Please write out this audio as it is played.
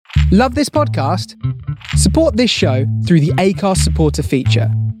Love this podcast? Support this show through the Acast supporter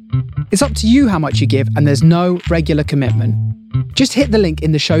feature. It's up to you how much you give, and there's no regular commitment. Just hit the link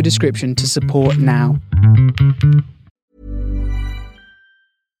in the show description to support now.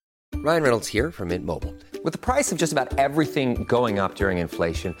 Ryan Reynolds here from Mint Mobile. With the price of just about everything going up during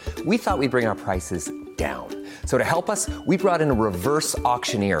inflation, we thought we'd bring our prices down. So to help us, we brought in a reverse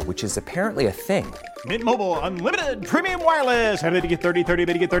auctioneer, which is apparently a thing. Mint Mobile Unlimited Premium Wireless. How to get 30, 30,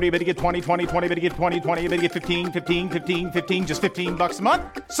 bit to get 30, bit to get 20, 20, 20, bit to get 20, 20, bit to get 15, 15, 15, 15, just $15 a month?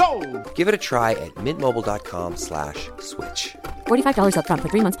 Sold! Give it a try at mintmobile.com/switch. $45 up front for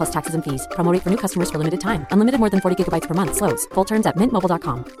 3 months plus taxes and fees. Promo rate for new customers for limited time. Unlimited more than 40 gigabytes per month. Slows full terms at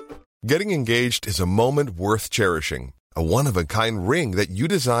mintmobile.com. Getting engaged is a moment worth cherishing. A one-of-a-kind ring that you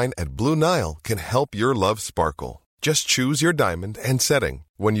design at Blue Nile can help your love sparkle. Just choose your diamond and setting.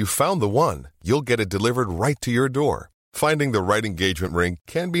 When you've found the one, you'll get it delivered right to your door. Finding the right engagement ring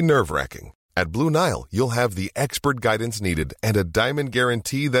can be nerve-wracking. At Blue Nile, you'll have the expert guidance needed and a diamond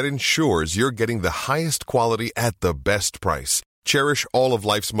guarantee that ensures you're getting the highest quality at the best price. Cherish all of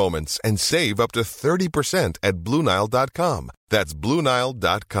life's moments and save up to 30% at BlueNile.com. That's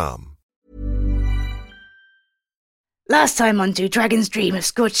BlueNile.com. Last time on Do Dragons Dream of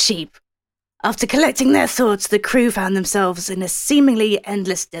Scorched Sheep? After collecting their thoughts, the crew found themselves in a seemingly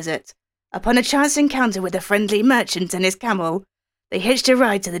endless desert. Upon a chance encounter with a friendly merchant and his camel, they hitched a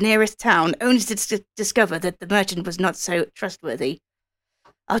ride to the nearest town, only to discover that the merchant was not so trustworthy.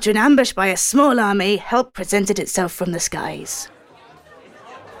 After an ambush by a small army, help presented itself from the skies.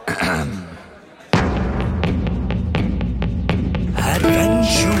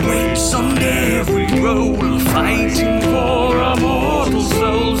 Adventure waits on every roll, fighting for our mortal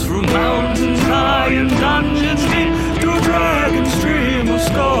souls through mountains high and dungeons deep, to Dragon's Dream of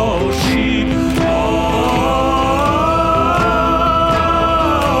Scorched Sheep. To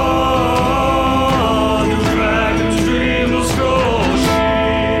Dragon's Dream of Scorched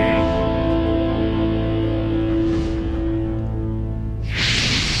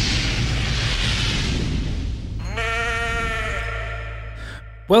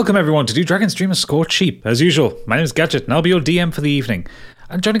Welcome everyone to Do Dragon's Dream of Scorched Sheep. As usual, my name is Gadget and I'll be your DM for the evening.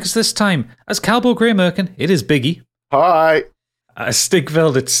 And joining us this time, as Calbo Grey Merkin, it is Biggie. Hi. As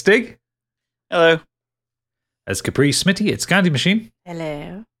Stigveld, it's Stig. Hello. As Capri Smitty, it's Candy Machine.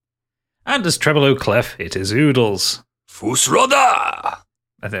 Hello. And as Treble Clef, it is Oodles. Fusroda!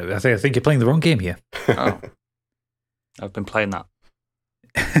 I think you're playing the wrong game here. Oh. I've been playing that.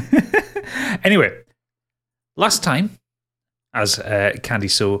 Anyway, last time, as Candy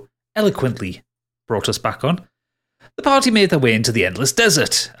so eloquently brought us back on, the party made their way into the Endless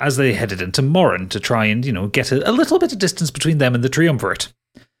Desert as they headed into Morin to try and, get a little bit of distance between them and the Triumvirate.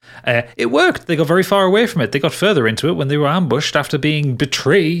 It worked. They got very far away from it. They got further into it when they were ambushed after being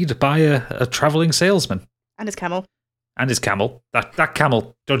betrayed by a travelling salesman. And his camel. And his camel. That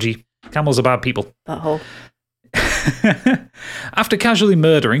camel. Dodgy. Camels are bad people. Butthole. After casually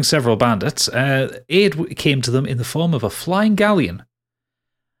murdering several bandits, aid came to them in the form of a flying galleon.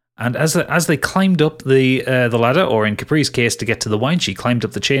 And as they climbed up the ladder, or in Capri's case, to get to the wine, she climbed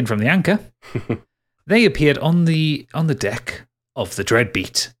up the chain from the anchor. They appeared on the deck of the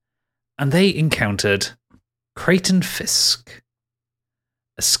Dreadbeat, and they encountered Creighton Fisk,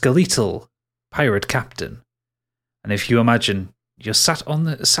 a skeletal pirate captain. And if you imagine you're sat on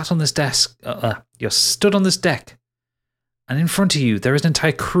this desk, you're stood on this deck, and in front of you there is an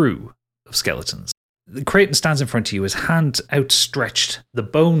entire crew of skeletons. The Creighton stands in front of you, his hand outstretched, the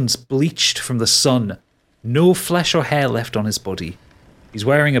bones bleached from the sun, no flesh or hair left on his body. He's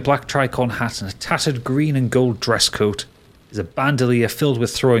wearing a black tricorn hat and a tattered green and gold dress coat. There's a bandolier filled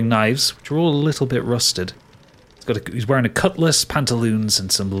with throwing knives, which are all a little bit rusted. He's wearing a cutlass, pantaloons,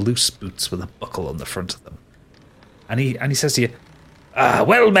 and some loose boots with a buckle on the front of them. And he says to you,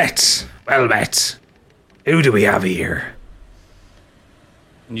 well met. Who do we have here?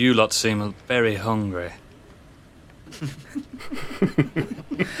 You lot seem very hungry.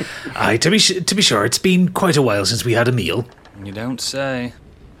 Aye, to be sure, it's been quite a while since we had a meal. You don't say.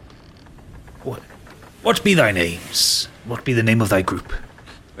 What be thy names? What be the name of thy group?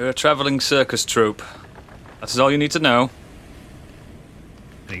 We're a travelling circus troupe. That is all you need to know.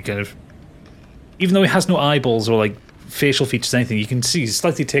 And he kind of, even though he has no eyeballs or facial features or anything, you can see he's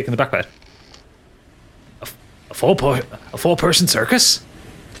slightly taken aback by it. A four-person circus?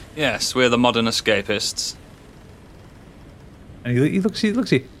 Yes, we're the modern escapists. And he looks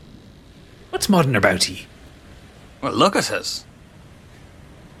at you. What's modern about ye? Well, look at us.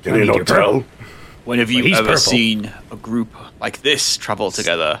 Can you not tell? When have you ever seen a group like this travel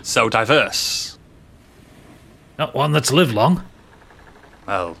together? So diverse. Not one that's lived long.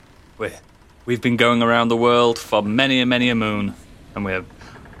 Well, We've been going around the world for many and many a moon, and we're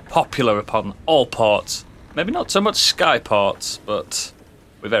popular upon all ports. Maybe not so much sky ports, but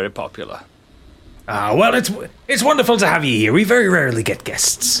we're very popular. Well, it's wonderful to have you here. We very rarely get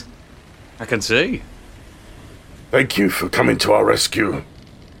guests. I can see. Thank you for coming to our rescue.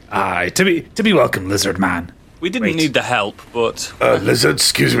 Aye, to be welcome, lizard man. We didn't need the help, but... lizard,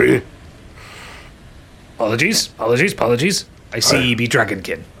 excuse me. Apologies. I see ye be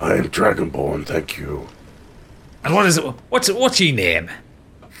Dragonkin. I am Dragonborn, thank you. And what is it? What's your name?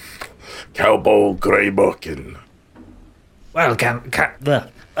 Calbo Greymerkin. Well,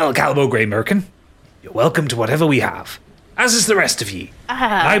 Calbo Greymerkin, you're welcome to whatever we have, as is the rest of ye.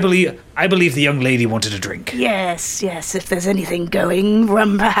 I believe the young lady wanted a drink. Yes, if there's anything going,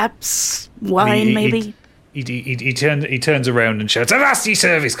 rum perhaps, wine maybe. He turns around and shouts, "Avast ye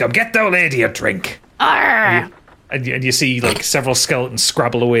service, come get the old lady a drink." Arr! And you see like several skeletons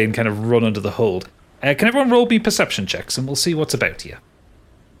scrabble away and kind of run under the hold. Can everyone roll me perception checks and we'll see what's about here.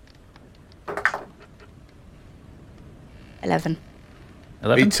 11.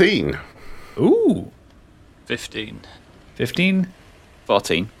 18. Ooh. 15. 15.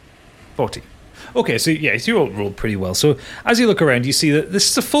 14. 40. Okay, so you all rolled pretty well. So as you look around, you see that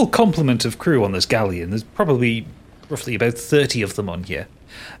this is a full complement of crew on this galleon. There's probably roughly about 30 of them on here.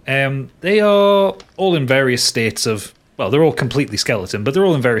 They are all in various states of... Well, they're all completely skeleton, but they're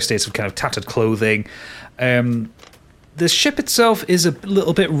all in various states of kind of tattered clothing. The ship itself is a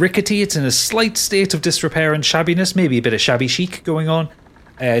little bit rickety. It's in a slight state of disrepair and shabbiness, maybe a bit of shabby chic going on.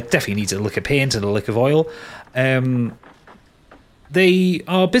 It definitely needs a lick of paint and a lick of oil. They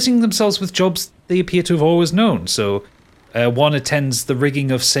are busying themselves with jobs they appear to have always known. So one attends the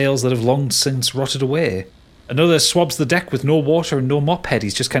rigging of sails that have long since rotted away. Another swabs the deck with no water and no mop head.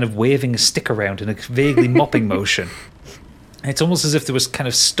 He's just kind of waving a stick around in a vaguely mopping motion. It's almost as if they was kind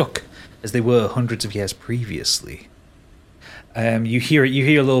of stuck as they were hundreds of years previously. You hear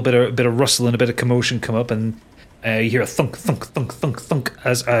a little bit of rustle and a bit of commotion come up, and you hear a thunk, thunk, thunk, thunk, thunk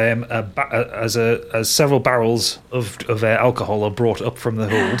as several barrels of alcohol are brought up from the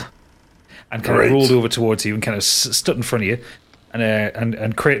hold and kind of rolled over towards you and kind of stood in front of you.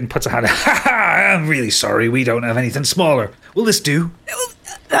 And Creighton puts a hand. Ha ha! I'm really sorry. We don't have anything smaller. Will this do?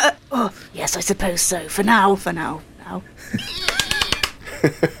 Yes, I suppose so. For now.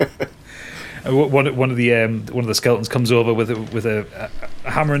 One of the skeletons comes over with a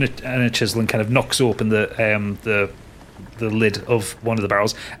hammer and a chisel and kind of knocks open the lid of one of the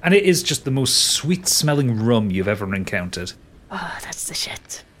barrels, and it is just the most sweet-smelling rum you've ever encountered. Oh, that's the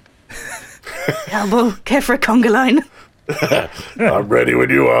shit. Elbow, care for a conga line? I'm ready when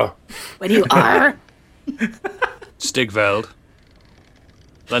you are. When you are? Stigveld,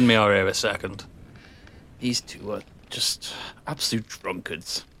 lend me our ear a second. These two are just absolute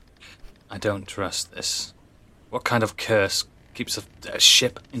drunkards. I don't trust this. What kind of curse keeps a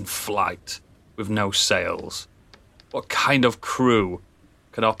ship in flight with no sails? What kind of crew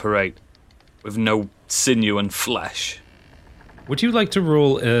can operate with no sinew and flesh? Would you like to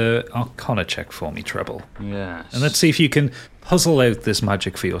roll an Arcana check for me, Treble? Yes. And let's see if you can puzzle out this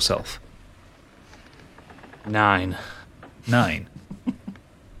magic for yourself. 9.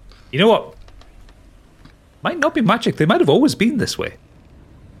 You know what? Might not be magic. They might have always been this way.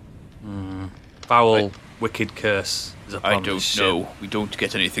 Foul, wicked curse is upon I don't know. We don't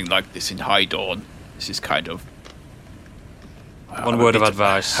get anything like this in High Dawn. This is kind of... One word of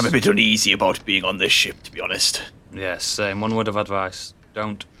advice. I'm a bit uneasy about being on this ship, to be honest. Yes, same. One word of advice.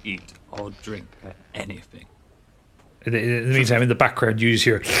 Don't eat or drink anything. In the meantime, in the background, you just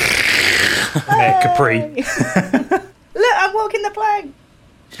hear Capri. Look, I'm walking the plank.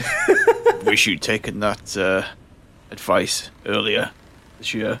 Wish you'd taken that advice earlier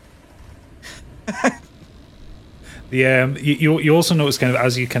this year. You also notice kind of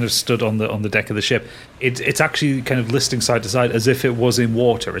as you kind of stood on the deck of the ship, it's actually kind of listing side to side as if it was in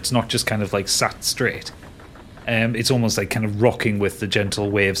water. It's not just kind of like sat straight. It's almost like kind of rocking with the gentle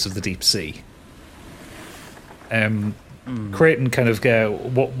waves of the deep sea. Creighton kind of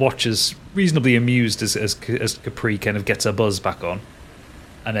watches reasonably amused as Capri kind of gets a buzz back on.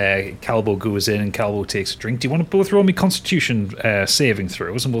 And Calbo goes in and Calbo takes a drink. Do you want to both roll me Constitution saving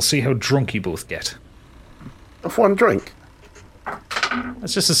throws, and we'll see how drunk you both get? Of one drink?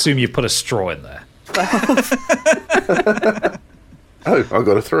 Let's just assume you put a straw in there. 12. Oh, I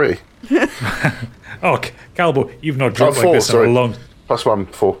got a 3. Oh, Calbo, you've not drunk like 4, this in a long... Plus 1,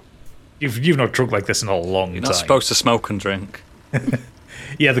 4. You've not drunk like this in a long time. You're not supposed to smoke and drink.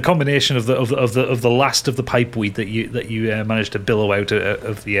 Yeah, the combination of the last of the pipe weed that you managed to billow out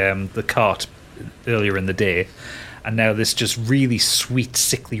of the cart earlier in the day, and now this just really sweet,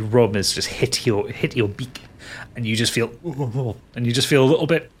 sickly rum has just hit your beak, and you just feel a little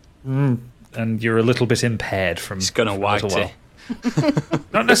bit, and you're a little bit impaired from. He's gonna white it.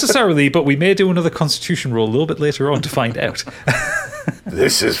 Not necessarily, but we may do another Constitution roll a little bit later on to find out.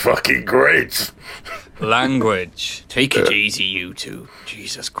 This is fucking great. Language. Take it easy, you two.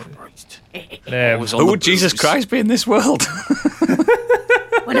 Jesus Christ. Who would Jesus Christ be in this world?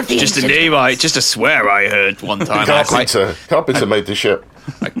 One of the just a name, just a swear I heard one time. Carpenter made the ship.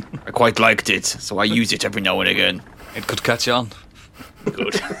 I quite liked it, so I use it every now and again. It could catch on.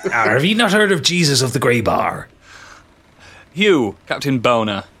 Good. Have you not heard of Jesus of the Grey Bar? Hugh, Captain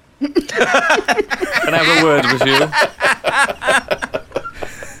Boner. Can I have a word with you?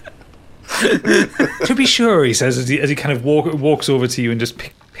 To be sure, he says as he kind of walks over to you and just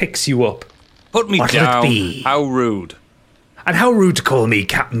picks you up. Put me What'll down. it be? How rude. And how rude to call me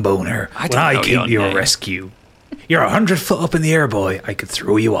Captain Boner when I came to your name. rescue. You're 100 foot up in the air, boy. I could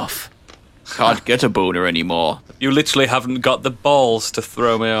throw you off. Can't get a boner anymore. You literally haven't got the balls to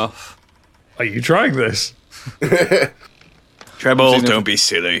throw me off. Are you trying this? Treble, don't be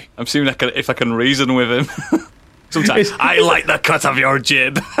silly. I'm seeing if I can reason with him. Sometimes I like the cut of your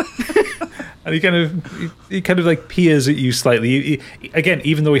jib. And he kind of like peers at you slightly. Again,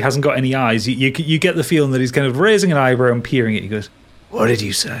 even though he hasn't got any eyes, you get the feeling that he's kind of raising an eyebrow and peering at you. He goes, "What did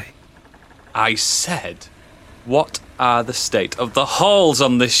you say?" I said, "What are the state of the halls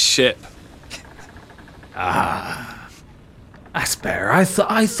on this ship?" That's better. I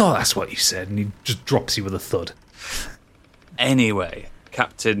thought that's what you said, and he just drops you with a thud. Anyway,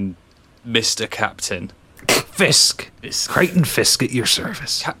 Captain, Mr. Captain. Fisk. Creighton Fisk at your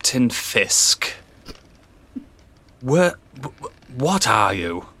service. Captain Fisk. What are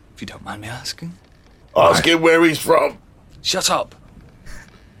you, if you don't mind me asking? Ask him where he's from. Shut up.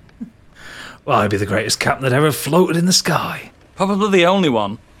 Well, I'd be the greatest captain that ever floated in the sky. Probably the only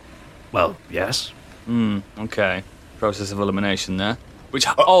one. Well, yes. Okay. Process of elimination there. Which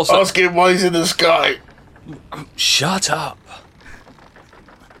also... Ask him why he's in the sky. Shut up.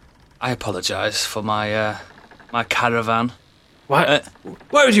 I apologise for my caravan. Why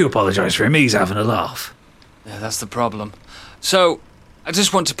would you apologise for him? He's having a laugh. Yeah, that's the problem. So, I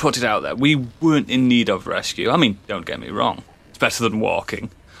just want to put it out there. We weren't in need of rescue. I mean, don't get me wrong. It's better than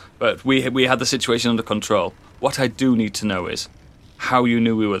walking. But we had the situation under control. What I do need to know is how you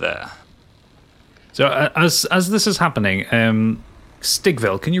knew we were there. So, as this is happening,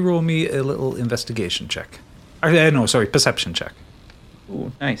 Stigville, can you roll me a little investigation check? Perception check.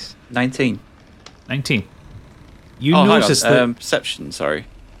 Oh, nice. 19. 19. You notice that... perception, sorry.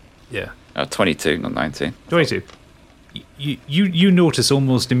 Yeah. 22, not 19. 22. You notice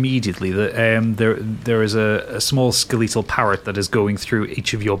almost immediately that there is a small skeletal parrot that is going through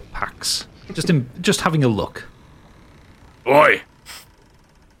each of your packs. Just having a look. Oi!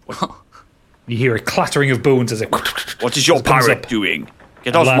 You hear a clattering of bones as it... What is your parrot doing?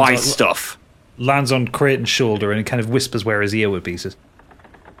 Get off my stuff. Lands on Creighton's shoulder and it kind of whispers where his ear would be. Says,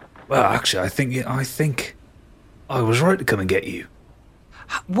 "Well, actually, I think I was right to come and get you."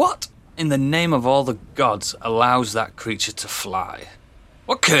 What in the name of all the gods allows that creature to fly?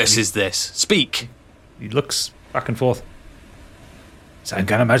 What curse is this? Speak. He looks back and forth. Same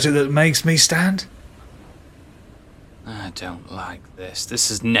kind of magic that makes me stand? I don't like this.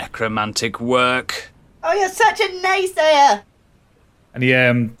 This is necromantic work. Oh, you're such a naysayer. And he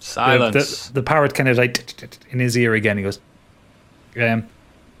silence. The parrot kind of like in his ear again. He goes,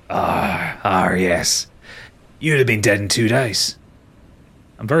 yes. You'd have been dead in 2 days.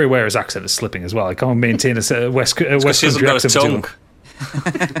 I'm very aware his accent is slipping as well. I can't maintain a West Country accent. Tongue.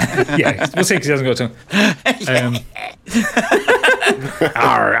 Yeah, we'll say because he hasn't got a tongue.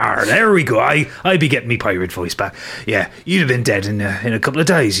 There we go. I be getting me pirate voice back. Yeah, you'd have been dead in a couple of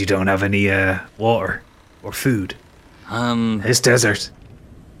days. You don't have any water or food. This desert.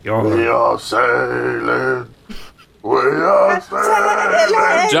 We are sailing. We are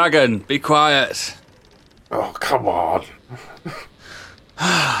sailing. Dragon, be quiet. Oh, come on.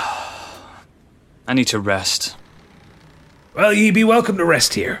 I need to rest. Well, ye be welcome to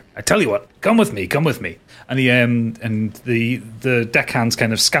rest here. I tell you what, come with me. And he and the deckhands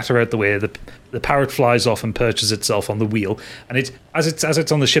kind of scatter out the way. The parrot flies off and perches itself on the wheel, and as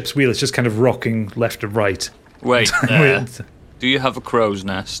it's on the ship's wheel, it's just kind of rocking left and right. Wait, do you have a crow's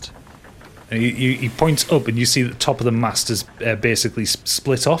nest? And he points up, and you see the top of the mast is basically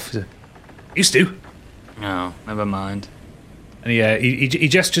split off. Used to. No, never mind. And he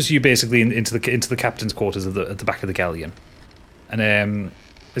gestures you basically into the captain's quarters at the back of the galleon. And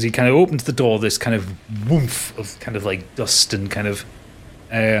as he kind of opens the door, this kind of woof of kind of like dust and kind of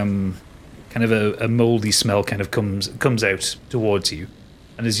kind of a mouldy smell kind of comes out towards you.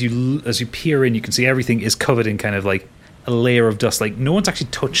 And as you peer in, you can see everything is covered in kind of like a layer of dust. Like, no one's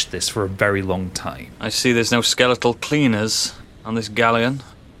actually touched this for a very long time. I see there's no skeletal cleaners on this galleon.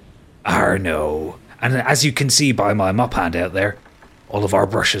 No. And as you can see by my mop hand out there, all of our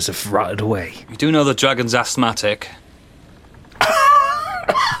brushes have rotted away. You do know the dragon's asthmatic.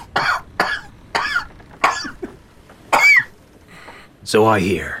 So I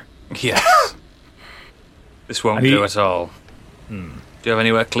hear. Yes. This won't do at all. Do you have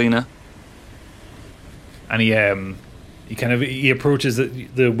anywhere cleaner? And he approaches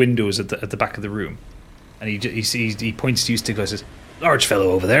the windows at the back of the room, and he points to you, Stiglo, and says, "Large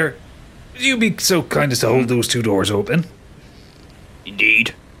fellow over there, would you be so kind as to hold those 2 doors open?"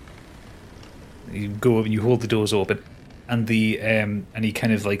 Indeed. You go up and you hold the doors open, and and he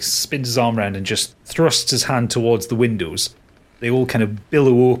kind of like spins his arm around and just thrusts his hand towards the windows. They all kind of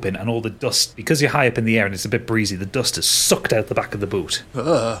billow open, and all the dust, because you're high up in the air and it's a bit breezy, the dust is sucked out the back of the boot.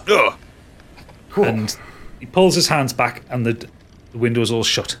 And he pulls his hands back, and the window's all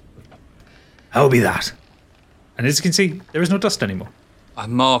shut. How be that? And as you can see, there is no dust anymore.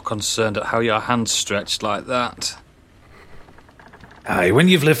 I'm more concerned at how your hand's stretched like that. Aye, when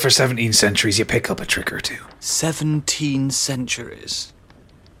you've lived for 17 centuries, you pick up a trick or 2. 17 centuries?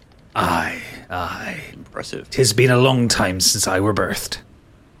 Aye. Impressive. 'Tis been a long time since I were birthed.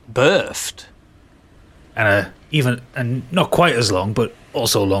 Birthed? And not quite as long, but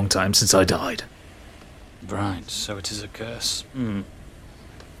also a long time since I died. Right, so it is a curse. I'm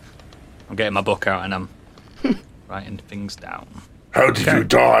getting my book out and I'm writing things down. How did you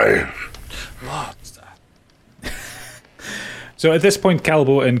die? What's that? So at this point,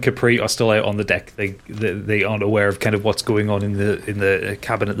 Calbo and Capri are still out on the deck. They aren't aware of kind of what's going on in the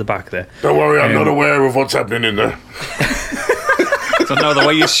cabin at the back there. Don't worry, I'm not aware of what's happening in there. Don't know the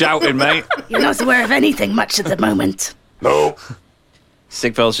way you're shouting, mate. You're not aware of anything much at the moment. No.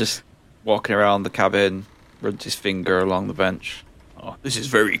 Stigfel's just walking around the cabin, runs his finger along the bench. Oh, this is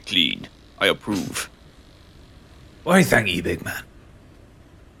very clean. I approve. Why, thank you, big man.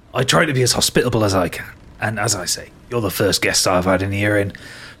 I try to be as hospitable as I can. And as I say, you're the first guest I've had in here in,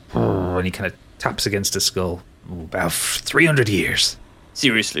 and he kind of taps against his skull, about 300 years.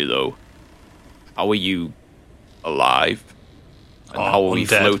 Seriously, though, how are you alive? And how are we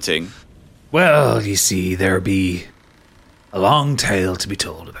undead. floating? Well, you see, there be a long tale to be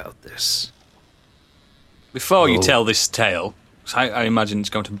told about this. Before you tell this tale, 'cause I imagine it's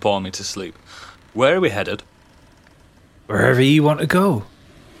going to bore me to sleep, where are we headed? Wherever you want to go.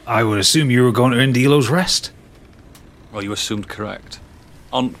 I would assume you were going to Indilo's Rest. Well, you assumed correct.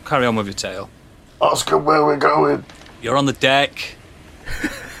 Carry on with your tale. Ask him where we're going. You're on the deck.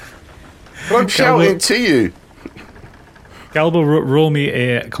 But I'm shouting to you. Galbo, roll me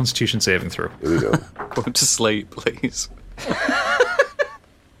a Constitution saving throw. Here we go. Go to sleep, please.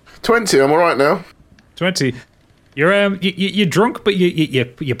 20, I'm alright now. 20. You're drunk, but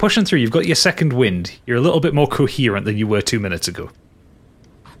you're pushing through. You've got your second wind. You're a little bit more coherent than you were 2 minutes ago.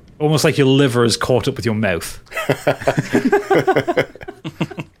 Almost like your liver is caught up with your mouth.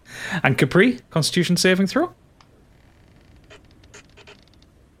 And Capri, Constitution saving throw?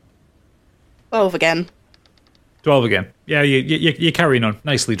 12 again. 12 again. Yeah, you're carrying on.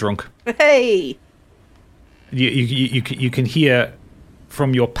 Nicely drunk. Hey! You can hear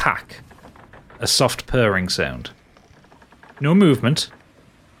from your pack a soft purring sound. No movement,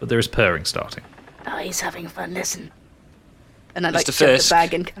 but there is purring starting. Oh, he's having fun, listen. And I like Mr. to shove the Fisk.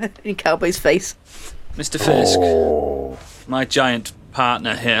 bag in Cowboy's face. Mr. Fisk, my giant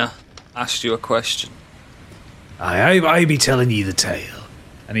partner here asked you a question. I be telling you the tale.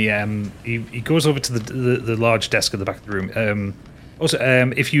 And he goes over to the large desk at the back of the room.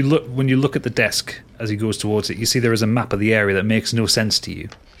 If you look at the desk as he goes towards it, you see there is a map of the area that makes no sense to you,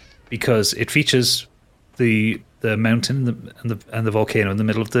 because it features the mountain and the volcano in the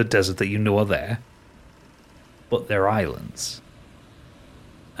middle of the desert that you know are there, but they're islands,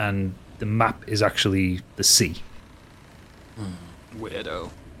 and the map is actually the sea.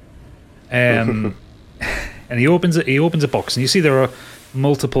 Weirdo. And he opens a box, and you see there are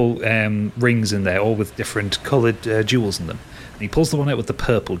multiple rings in there, all with different coloured jewels in them. And he pulls the one out with the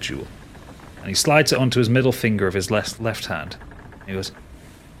purple jewel, and he slides it onto his middle finger of his left hand. And he goes,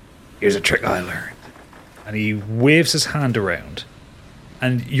 "Here's a trick I learned." And he waves his hand around,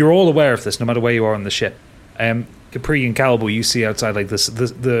 and you're all aware of this, no matter where you are on the ship. Capri and Calbo, you see outside like this.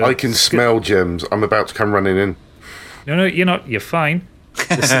 I can smell gems. I'm about to come running in. No, you're not. You're fine.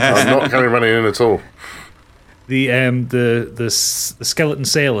 I'm not coming running in at all. The skeleton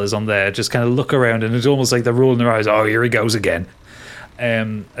sailors on there just kind of look around, and it's almost like they're rolling their eyes. Oh, here he goes again.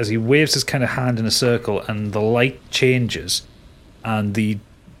 as he waves his kind of hand in a circle, and the light changes, and the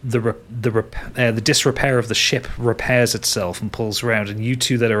disrepair of the ship repairs itself and pulls around, and you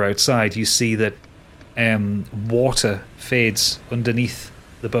two that are outside, you see that water fades underneath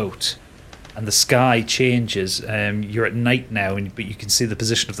the boat, and the sky changes. You're at night now, but you can see the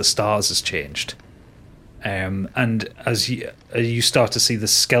position of the stars has changed. And as you start to see the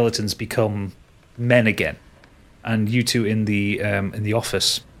skeletons become men again, and you two in the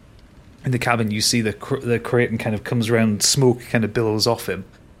office, in the cabin, you see the Creighton kind of comes around, smoke kind of billows off him,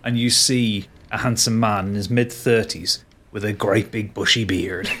 and you see a handsome man in his mid-30s with a great big bushy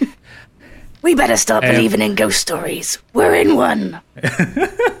beard. We better start believing in ghost stories. We're in one.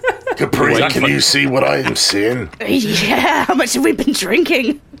 Capri, can you see what I am seeing? Yeah, how much have we been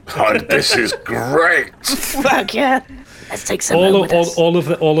drinking? Oh, this is great. Fuck yeah. Let's take some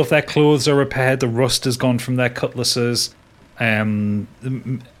all of their clothes are repaired. The rust has gone from their cutlasses. The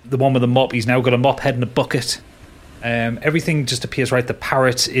one with the mop, he's now got a mop head and a bucket. Everything just appears right. The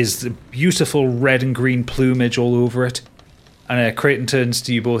parrot is the beautiful red and green plumage all over it. And Creighton turns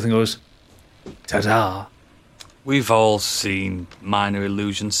to you both and goes, "Ta-da." We've all seen minor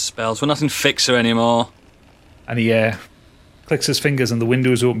illusion spells. We're not in Fixer anymore. And he clicks his fingers and the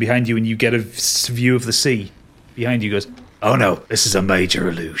windows open behind you and you get a view of the sea. Behind you goes, "Oh no, this is a major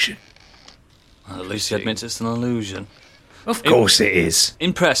illusion." Well, at least he admits it's an illusion. Of course it is.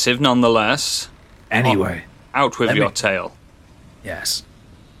 Impressive, nonetheless. Anyway. Out with your tale. Yes.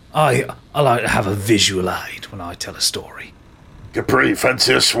 I like to have a visual aid when I tell a story. Capri,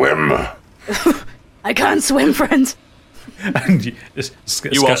 fancy a swim? I can't swim, friend. And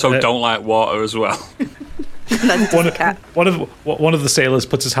you also don't like water as well. One of the sailors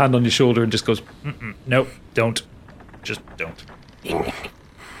puts his hand on your shoulder and just goes, "Nope, don't. Just don't."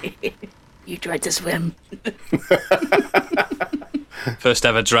 You tried to swim. First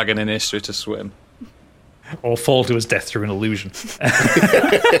ever dragon in history to swim. Or fall to his death through an illusion.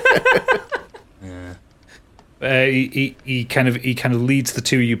 Yeah. He kind of leads the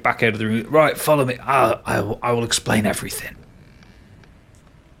two of you back out of the room. Right, follow me. I will explain everything.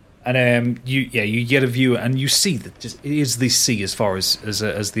 And you get a view, and you see that it is the sea as far as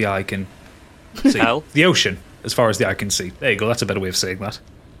the eye can see. Hell? The ocean as far as the eye can see. There you go. That's a better way of saying that.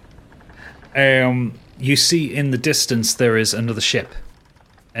 You see in the distance there is another ship.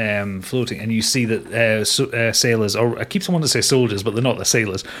 Floating, and you see that sailors, or I keep wanting to say soldiers, but they're not, they're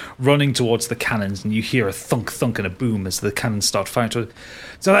sailors, running towards the cannons, and you hear a thunk and a boom as the cannons start firing.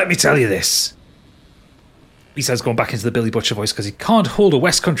 So let me tell you this. He says, going back into the Billy Butcher voice, because he can't hold a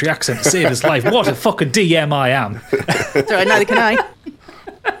West Country accent to save his life. What a fucking DM I am. Sorry, neither can I.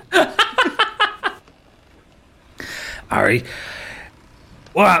 Harry,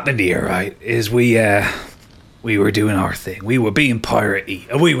 what happened here, right, is we were doing our thing. We were being piratey,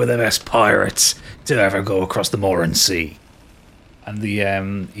 and we were the best pirates to ever go across the Moran Sea. And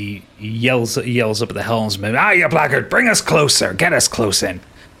he yells up at the helmsman, "Ah, you blackguard, bring us closer, get us close in."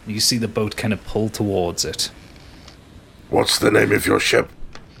 And you see the boat kind of pull towards it. What's the name of your ship?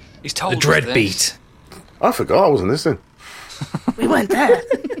 He's told the Dreadbeat. I forgot I wasn't listening. We weren't there.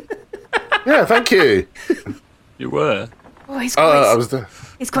 Yeah, thank you. You were? Oh, I was there.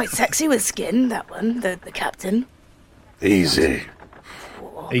 He's quite sexy with skin, that one, the captain. Easy.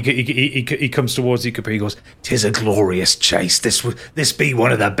 He comes towards you, Capri. He goes, "'Tis a glorious chase. This be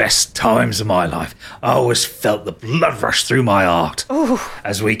one of the best times of my life. I always felt the blood rush through my heart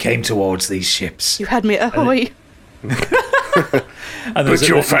as we came towards these ships." You had me at ahoy. Put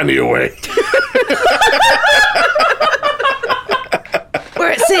your fanny away.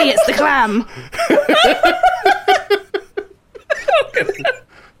 We're at sea, it's the clam.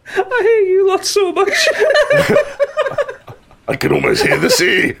 I hate you lot so much. I can almost hear the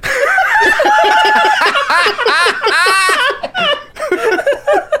sea.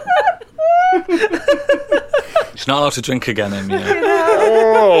 She's not allowed to drink again, Amy.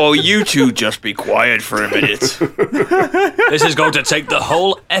 Oh, you two just be quiet for a minute. This is going to take the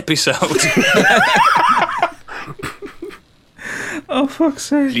whole episode. Oh, fuck's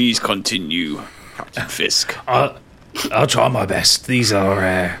sake. Please continue, Captain Fisk. I'll try my best. These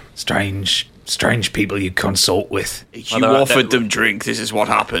are strange people you consult with. You offered them drink. This is what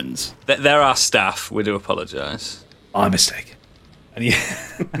happens. They're our staff. We do apologise. My mistake. And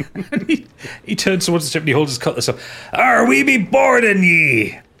he turns towards the ship and he holds his cutlass up. "Are we be boarding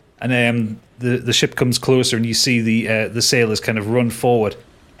ye?" And the ship comes closer and you see the sailors kind of run forward,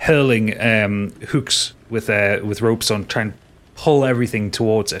 hurling hooks with ropes on, trying to pull everything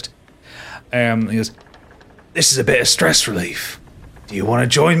towards it. He goes, "This is a bit of stress relief. Do you want to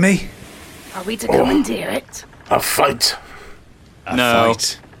join me?" Are we to commandeer it? A fight. a No.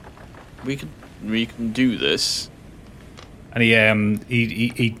 fight. We can do this. And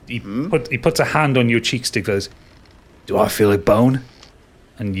he puts a hand on your cheek, Stigveld. Do I feel a bone?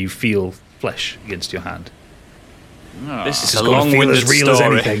 And you feel flesh against your hand. This is It's a gonna feel long-winded as real as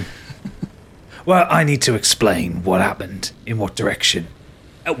story. anything. Well, I need to explain what happened, in what direction,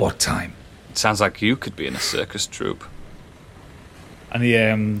 at what time. It sounds like you could be in a circus troupe.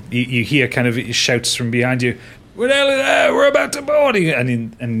 And you hear kind of shouts from behind you. We're nearly there. We're about to board.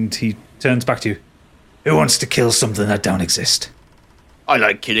 And he turns back to you. Who wants to kill something that don't exist? I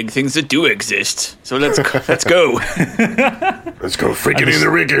like killing things that do exist. So let's go. Let's go friggin' in the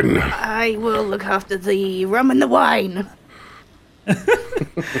rigging. I will look after the rum and the wine.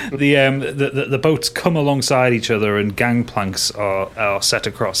 The boats come alongside each other and gangplanks are set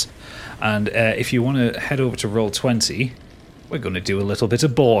across. And if you want to head over to Roll20, we're going to do a little bit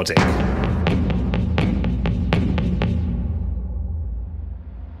of boarding.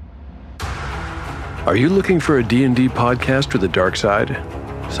 Are you looking for a D&D podcast with a dark side?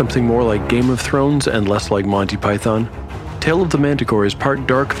 Something more like Game of Thrones and less like Monty Python? Tale of the Manticore is part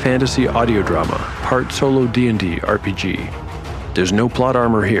dark fantasy audio drama, part solo D&D RPG. There's no plot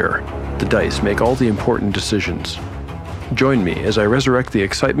armor here. The dice make all the important decisions. Join me as I resurrect the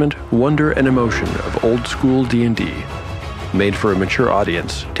excitement, wonder, and emotion of old school D&D. Made for a mature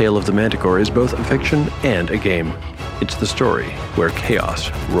audience, Tale of the Manticore is both a fiction and a game. It's the story where chaos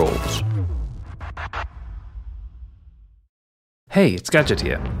rolls. Hey, it's Gadget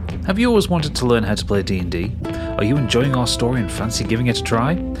here. Have you always wanted to learn how to play D&D? Are you enjoying our story and fancy giving it a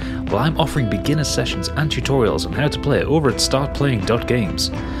try? Well, I'm offering beginner sessions and tutorials on how to play over at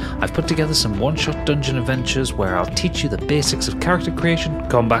startplaying.games. I've put together some one-shot dungeon adventures where I'll teach you the basics of character creation,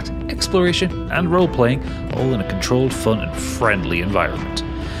 combat, exploration, and role-playing, all in a controlled, fun, and friendly environment.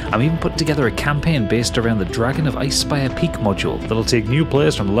 I'm even put together a campaign based around the Dragon of Icespire Peak module that'll take new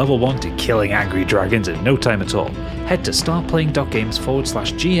players from level 1 to killing angry dragons in no time at all. Head to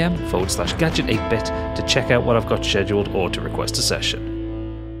startplaying.games/GM/Gadget8bit to check out what I've got scheduled or to request a session.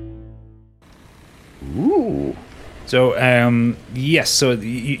 Ooh. So, yes, so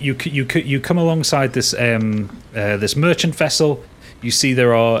you come alongside this this merchant vessel. You see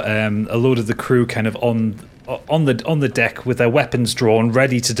there are a load of the crew kind of on the deck with their weapons drawn,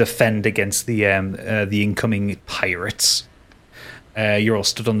 ready to defend against the incoming pirates. You're all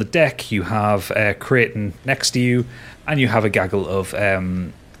stood on the deck. You have Creighton next to you, and you have a gaggle of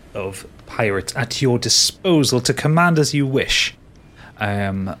pirates at your disposal to command as you wish.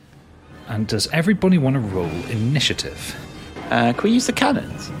 And does everybody want to roll initiative? Can we use the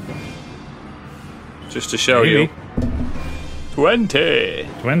cannons? Just to show Maybe. you. 20.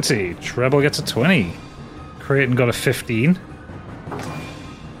 20. Treble gets a 20. Creighton got a 15.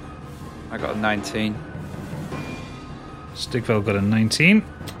 I got a 19. Stigveld got a 19.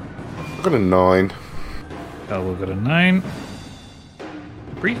 I got a 9. Elwood got a 9.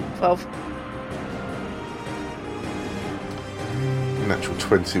 Bree? 12. Natural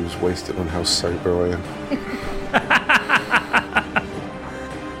 20 was wasted on how sober I am.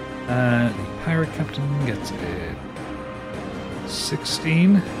 The pirate captain gets a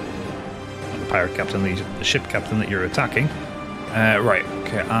 16. Not the pirate captain, the ship captain that you're attacking. Right,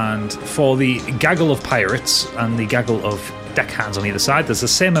 okay, and for the gaggle of pirates and the gaggle of deckhands on either side, there's the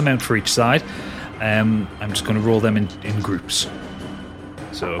same amount for each side. I'm just going to roll them in groups.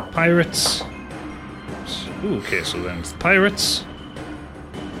 So, pirates. Ooh, okay, so then it's the pirates.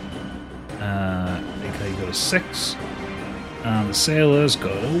 I think I got a 6. And the sailors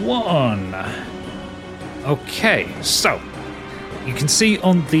got a 1. Okay, so you can see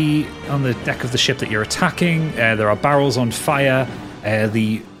on the deck of the ship that you're attacking, there are barrels on fire.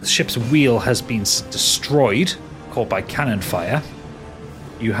 The ship's wheel has been destroyed, caught by cannon fire.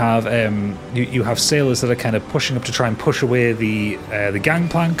 You have you have sailors that are kind of pushing up to try and push away the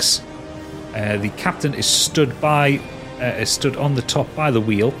gangplanks. The captain is stood on the top by the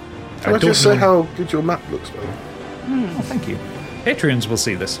wheel. Can I just say how good your map looks, man? Oh, thank you. Patreons will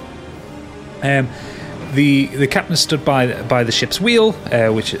see this. The captain stood by the ship's wheel,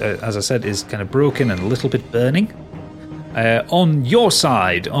 which, as I said, is kind of broken and a little bit burning. On your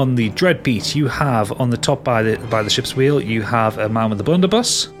side, on the Dreadbeat, you have on the top by the ship's wheel, you have a man with a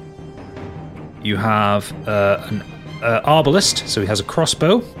blunderbuss. You have an arbalist, so he has a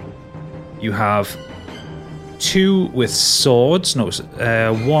crossbow. You have 2 with swords,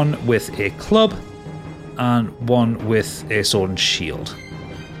 one with a club, and 1 with a sword and shield.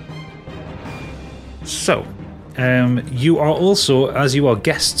 So, you are also, as you are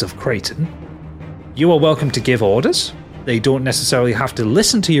guests of Creighton, you are welcome to give orders. They don't necessarily have to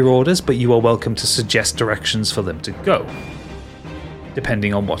listen to your orders, but you are welcome to suggest directions for them to go.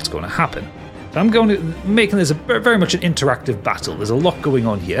 depending on what's going to happen. So I'm going to making this very much an interactive battle. There's a lot going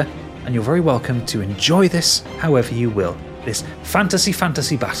on here, and you're very welcome to enjoy this however you will. This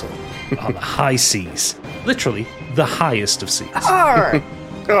fantasy battle on the high seas. Literally, the highest of seas. Arr!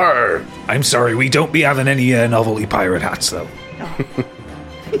 Arr! I'm sorry, we don't be having any novelty pirate hats, though.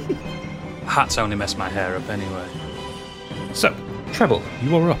 Hats only mess my hair up anyway. So, Treble,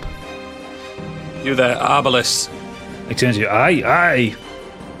 you are up. You there, Arbalest. He turns to you, aye.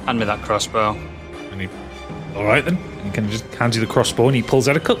 Hand me that crossbow. And he, all right then. And he kind of just hands you the crossbow, and he pulls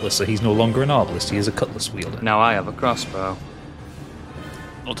out a cutlass, so he's no longer an arbalist. He is a cutlass wielder. Now I have a crossbow.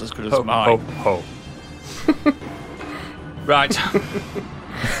 Not as good as mine. Ho. Right.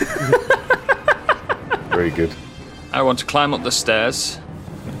 Very good. I want to climb up the stairs.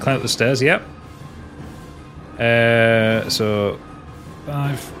 Climb up the stairs, yep. So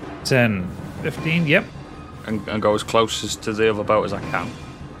 5, 10, 15, yep. And go as close as to the other boat as I can.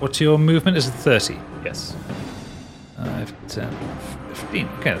 What's your movement? Is it 30? Yes. 5, 10, 15.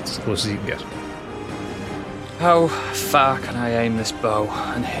 Okay, that's as close as you can get. How far can I aim this bow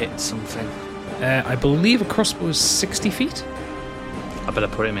and hit something? I believe a crossbow is 60 feet. I better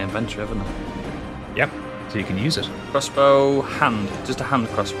put it in my inventory, haven't I? Yep. So you can use it. Crossbow hand. Just a hand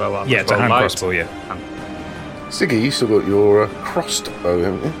crossbow. Yeah, it's a hand crossbow, yeah. Hand. Siggy, you still got your crossed bow,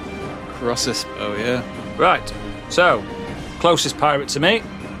 haven't you? Crosses bow, yeah. Right. So, closest pirate to me.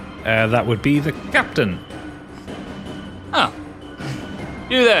 That would be the captain. Oh.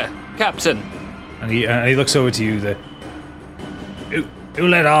 You there, captain. And he looks over to you. Who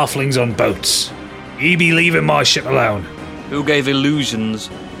let halflings on boats? Ye be leaving my ship alone. Who gave illusions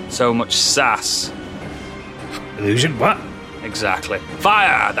so much sass? Illusion? What? Exactly.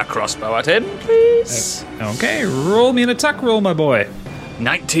 Fire the crossbow at him, please. Okay, roll me an attack roll, my boy.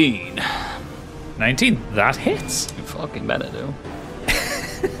 19. 19. That hits. You fucking better do.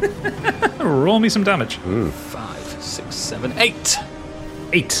 Roll me some damage. 5, 6, 7, 8.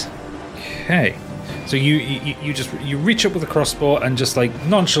 8. Okay. So you reach up with a crossbow and just like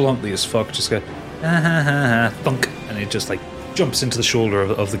nonchalantly as fuck just go thunk, and it just like jumps into the shoulder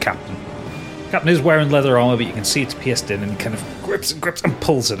of the captain. Captain is wearing leather armor, but you can see it's pierced in, and he kind of grips and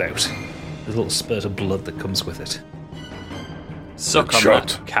pulls it out. There's a little spurt of blood that comes with it. Suck on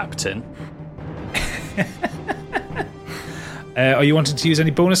that, Captain. Are you wanting to use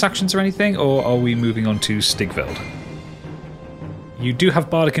any bonus actions or anything, or are we moving on to Stigveld? You do have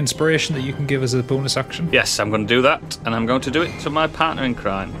Bardic Inspiration that you can give as a bonus action. Yes, I'm going to do that, and I'm going to do it to my partner in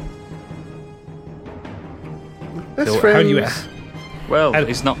crime. Best So friends. how do you? Well,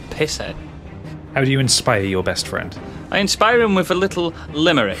 he's not pisshead. How do you inspire your best friend? I inspire him with a little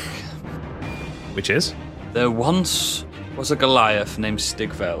limerick. Which is? There once was a Goliath named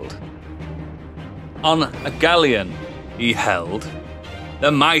Stigveld. On a galleon he held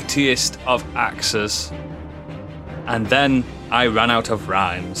the mightiest of axes. And then I ran out of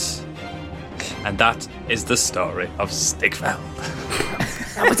rhymes. And that is the story of Stigveld.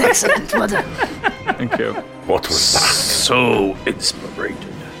 That was excellent. Well done. Thank you. What was that? So inspired.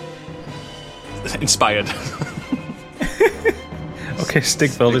 Inspired. Okay,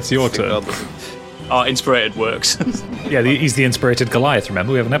 Stigveld, it's your turn. Oh, inspired works. Yeah, he's the inspirited Goliath,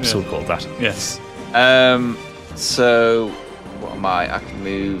 remember? We have an episode called that. Yes. So, what am I? I can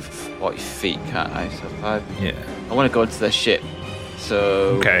move 40 feet, can't I? So 5. Yeah. I want to go into their ship.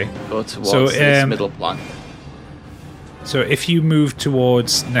 So, Okay. go towards this middle plank. So if you move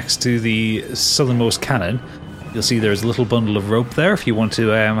towards next to the southernmost cannon, you'll see there's a little bundle of rope there if you want to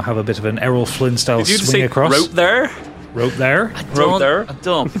have a bit of an Errol Flynn style Did you swing say across. rope there? Rope there. I Rope there?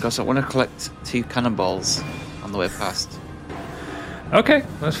 don't, because I want to collect 2 cannonballs on the way past. Okay,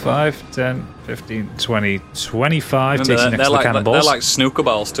 that's 5, 10, 15, 20, 25 takes you next to the like, cannonballs. they're like snooker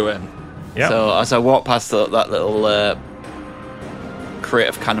balls to him. Yeah. So as I walk past that little crate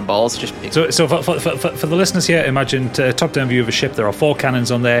of cannonballs, just pick. So for the listeners here, imagine a top-down view of a ship. There are 4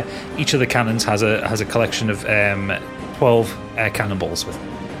 cannons on there. Each of the cannons has a collection of 12 cannonballs with them.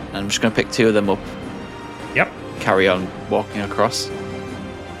 And I'm just going to pick 2 of them up. Yep. Carry on walking across.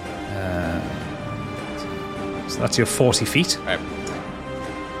 So that's your 40 feet. Right.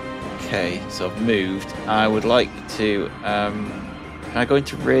 Okay, so I've moved. I would like to. Can I go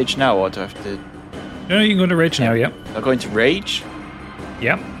into rage now, or do I have to? No, you can go into rage now. Yep. I'll go into rage.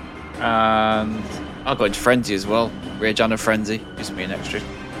 Yep. And I'll go into frenzy as well. Rage and a frenzy gives me an extra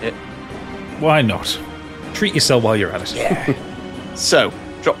hit. Why not? Treat yourself while you're at it. Yeah. So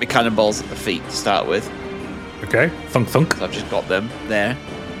drop my cannonballs at the feet to start with. Okay. Thunk thunk. So I've just got them there.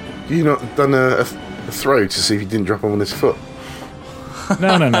 You not done a throw to see if you didn't drop them on his foot?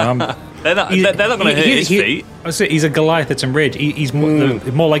 No. They're not going to hit his feet. I say he's a Goliath that's enraged. He's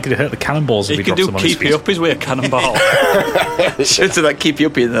more likely to hurt the cannonballs if he drops them on his feet. He can do keep you up his way a cannonball. Should that keep you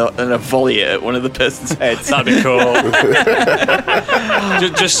up and a volley at one of the person's heads? That'd be cool.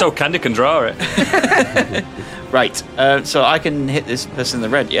 just so Candy can draw it. Right, so I can hit this person in the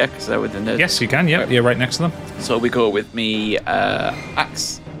red, yeah? Because they're within the... Yes, you can, yeah. You're right next to them. So we go with me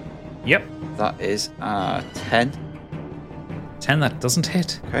axe. Yep. That is 10. 10, that doesn't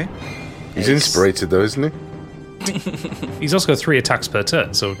hit. Okay. He's inspirated though, isn't he? He's also got 3 attacks per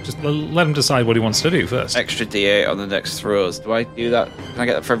turn, so just let him decide what he wants to do first. Extra D8 on the next throws. Do I do that? Can I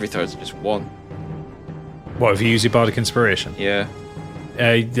get that for every throw? It's just 1. What, if you use your Bardic Inspiration? Yeah.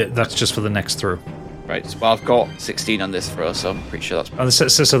 That's just for the next throw. Right, well, I've got 16 on this throw, so I'm pretty sure that's...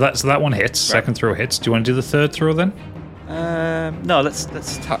 So that one hits, right. Second throw hits. Do you want to do the third throw then? No, let's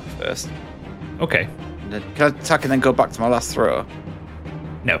attack first. Okay. Can I attack and then go back to my last throw?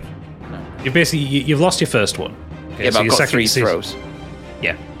 No. You've lost your first one. Okay, yeah, but I've got 3 throws.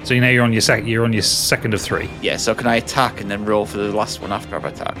 Yeah. So now you're on your second of 3. Yeah. So can I attack and then roll for the last one after I've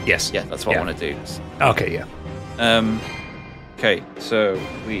attacked? Yes. Yeah, that's what I want to do. Okay. Yeah. Okay. So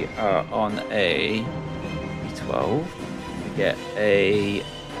we are on a 12. We get a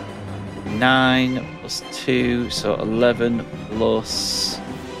 9 plus 2, so 11 plus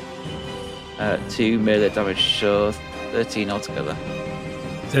 2 melee damage, so 13 altogether.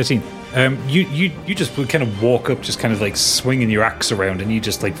 13. You just kind of walk up, just kind of like swinging your axe around, and you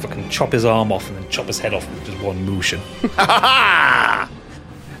just like fucking chop his arm off and then chop his head off with just one motion.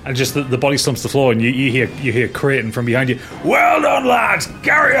 And just the body slumps to the floor, and you hear Creighton from behind you. Well done, lads!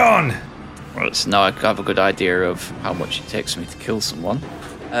 Carry on. Well, so now I have a good idea of how much it takes me to kill someone.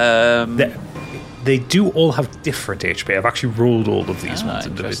 They do all have different HP. I've actually rolled all of these ones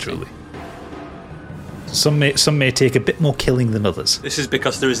individually. Some may take a bit more killing than others. This is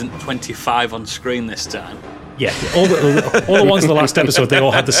because there isn't 25 on screen this time. Yeah, all the ones in the last episode, they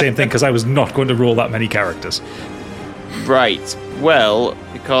all had the same thing because I was not going to roll that many characters. Right. Well,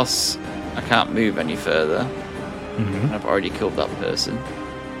 because I can't move any further, and I've already killed that person,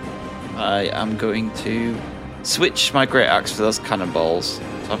 I am going to switch my great axe for those cannonballs.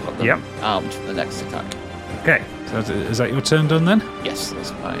 So I've got them armed for the next attack. Okay. So is that your turn done then? Yes,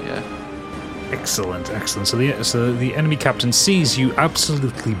 that's my... Excellent. So the enemy captain sees you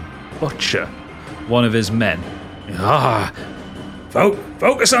absolutely butcher one of his men.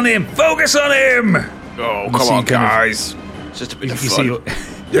 Focus on him! Focus on him! Oh, come on, guys! It's just a bit of fun.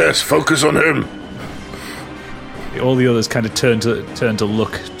 Yes, focus on him. All the others kind of turn to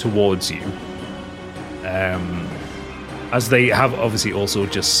look towards you, as they have obviously also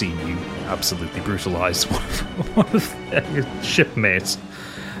just seen you absolutely brutalize one of their shipmates.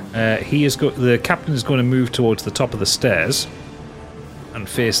 The captain is going to move towards the top of the stairs and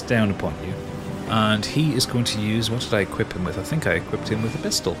face down upon you, and he is going to use, what did I equip him with? I think I equipped him with a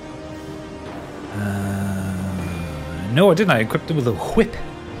pistol. No, I didn't. I equipped him with a whip.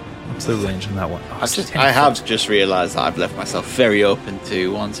 What's the range on that one? I have just realised that I've left myself very open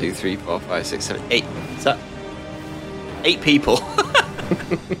to 1, 2, 3, 4, 5, 6, 7, 8. Is that 8 people?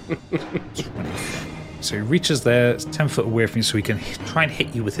 So he reaches there, 10 foot away from you, so he can try and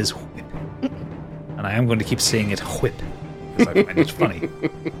hit you with his whip. And I am going to keep saying it whip, because I find it funny.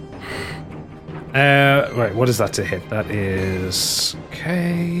 Right, what is that to hit? That is...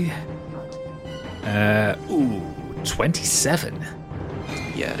 Okay... 27.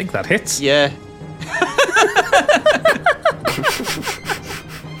 Yeah. I think that hits. Yeah.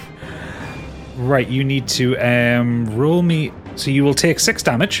 Right, you need to roll me... So you will take 6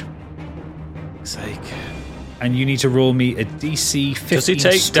 damage. Sake. And you need to roll me a DC 15. Does he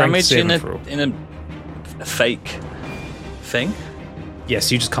take damage in a fake thing?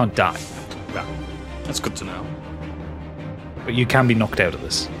 Yes, you just can't die. No. That's good to know. But you can be knocked out of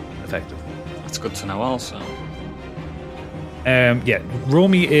this, effectively. That's good to know also. Yeah, roll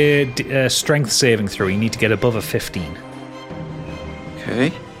me a strength saving throw. You need to get above a 15.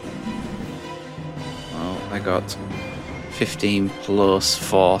 Okay. Well, I got 15 plus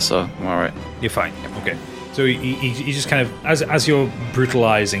 4, so I'm alright. You're fine. Okay. So he just kind of, as you're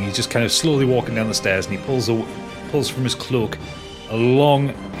brutalizing, he's just kind of slowly walking down the stairs, and he pulls from his cloak a long,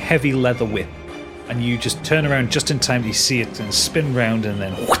 heavy leather whip, and you just turn around just in time to see it and spin round, and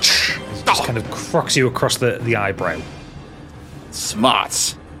then whoosh, it just kind of crocks you across the eyebrow.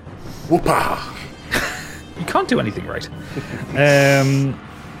 Smart. Whoopah! You can't do anything right.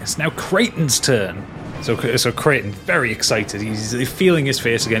 It's now Creighton's turn. So Creighton, very excited. He's feeling his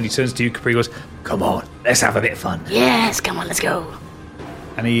face again. He turns to you, Capri, goes, "Come on, let's have a bit of fun." Yes, come on, let's go.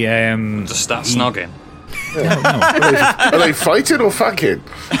 And he just start snogging. Are they fighting or fucking?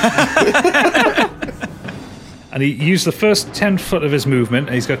 And he used the first 10 foot of his movement,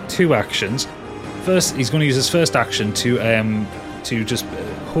 and he's got 2 actions. First, he's going to use his first action to just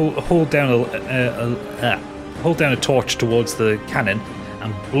hold down a torch towards the cannon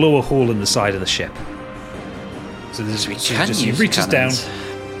and blow a hole in the side of the ship. So he reaches down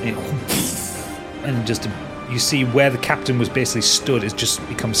and just you see where the captain was basically stood is just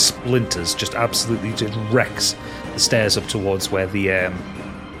becomes splinters, just absolutely just wrecks the stairs up towards where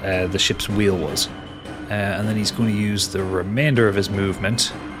the ship's wheel was. And then he's going to use the remainder of his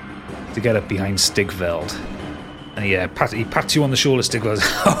movement to get up behind Stigveld. And he pats you on the shoulder, Stigveld.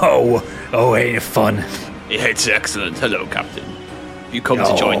 Oh, ain't it fun? It's excellent. Hello, Captain. You come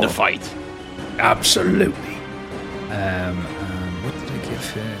to join the fight. Absolutely. What did I give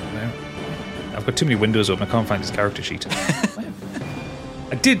him? I've got too many windows open. I can't find his character sheet.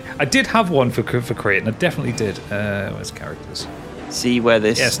 I did have one for Creighton. I definitely did. Where's characters? See where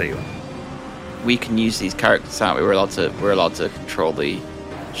this? Yes, there you are. We can use these characters, aren't we? We're allowed to control the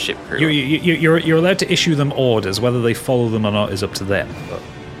ship crew. You're allowed to issue them orders. Whether they follow them or not is up to them. But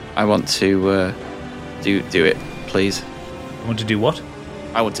I want to do it, please. You want to do what?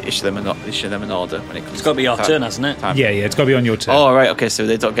 I want to issue them an order when it comes. It's got to be your turn, hasn't it? Yeah, it's got to be on your turn. Oh, right. Okay, so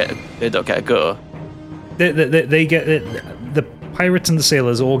they don't get a go. They get the pirates and the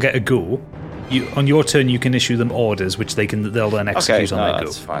sailors all get a go. On your turn, you can issue them orders, which they'll then execute on their go.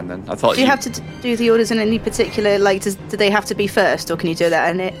 That's fine then. I thought. Do you have to do the orders in any particular? Like, do they have to be first, or can you do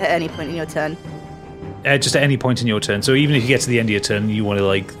that at any point in your turn? Just at any point in your turn. So even if you get to the end of your turn, you want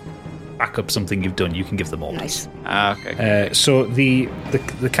to back up something you've done, you can give them orders. Nice. Okay. So the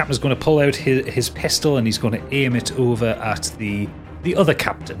captain's going to pull out his pistol and he's going to aim it over at the other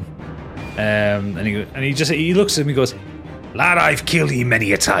captain. And he looks at him and goes, "Lad, I've killed you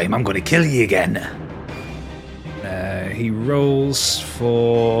many a time. I'm going to kill you again." He rolls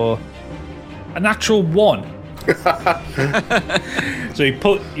for a natural 1. So he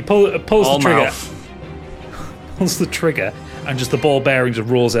pulls the trigger. Pulls the trigger, and just the ball bearing just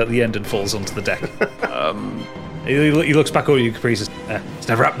rolls out the end and falls onto the deck. He looks back over you, Capri, says, "It's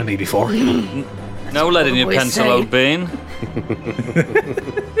never happened to me before." No letting your pencil out, Bane.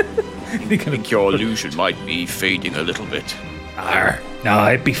 I think your illusion might be fading a little bit. No,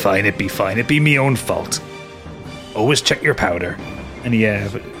 it'd be fine. It'd be me own fault. Always check your powder. And he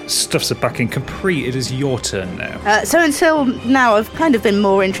stuffs it back in. Capri, it is your turn now. So until now, I've kind of been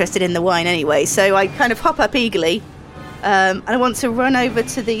more interested in the wine anyway, so I kind of hop up eagerly. And I want to run over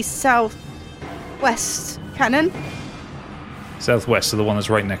to the southwest cannon. Southwest, so the one that's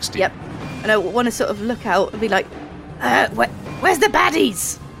right next to you. Yep. And I want to sort of look out and be like, where's the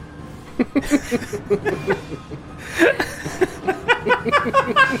baddies?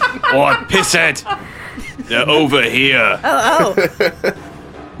 What pisshead! They're over here. Oh.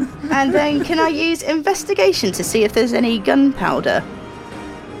 And then can I use investigation to see if there's any gunpowder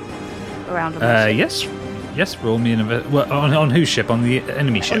around on the ship? Yes, roll me an on whose ship? On the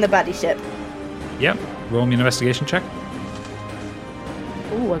enemy ship? On the baddie ship. Yep, roll me an investigation check.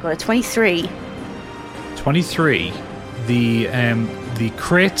 Oh, I got a 23. 23. The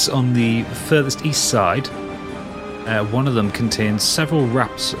crates on the furthest east side, one of them contains several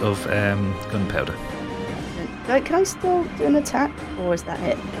wraps of gunpowder. Can I still do an attack, or is that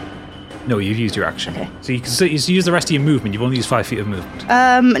it? No, you've used your action. Okay. So you can use the rest of your movement. You've only used 5 feet of movement.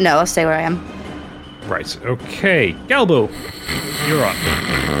 No, I'll stay where I am. Right, okay. Galbo, you're on.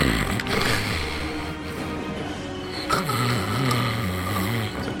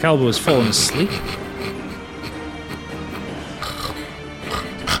 So Galbo has fallen asleep.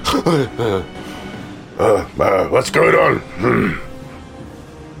 What's going on?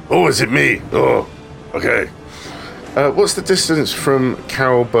 Oh, is it me? Oh, okay. What's the distance from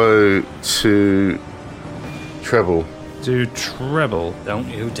Calbo to Treble? To Treble. Don't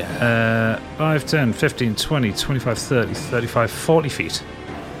you dare. 5, 10, 15, 20, 25, 30, 35, 40 feet.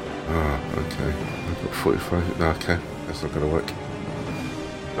 Oh, okay. I've got 45. No, okay. That's not going to work.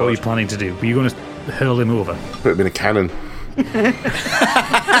 What are you planning to do? Were you going to hurl him over? Put him in a cannon.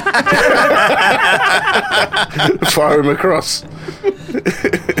 Fire him across.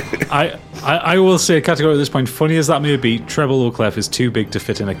 I will say a category at this point, funny as that may be, Treble O'Clef is too big to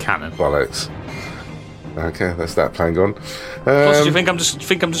fit in a cannon. Bollocks. Okay, that's that plan gone. Plus, do you think I'm just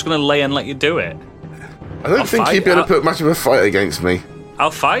going to lay and let you do it? I don't think you'd be able to put much of a fight against me.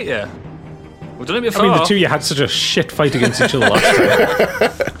 I'll fight you. We've done it before. I mean, the two of you had such a shit fight against each other last time.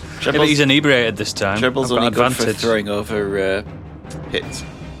 Yeah, but he's inebriated this time. Treble's only good for throwing over hits.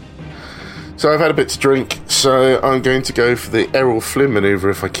 So I've had a bit to drink, so I'm going to go for the Errol Flynn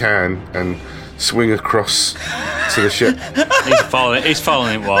manoeuvre if I can, and swing across to the ship. He's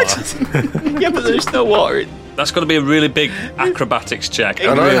falling in water. Yeah, but there's no water. That's got to be a really big acrobatics check.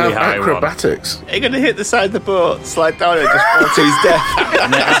 And really I have high acrobatics. You're going to hit the side of the boat, slide down and just fall to his death.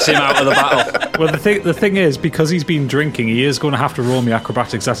 And that's him out of the battle. Well, the thing is, because he's been drinking, he is going to have to roll me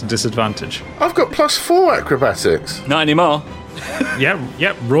acrobatics at a disadvantage. I've got +4 acrobatics. Not anymore.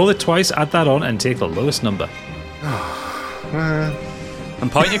 Yeah, roll it twice, add that on, and take the lowest number. Man.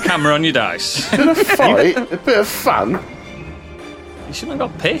 And point your camera on your dice. A bit of fight, a bit of fun. You shouldn't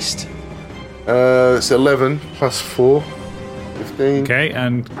have got pissed. It's 11 +4, 15. Okay,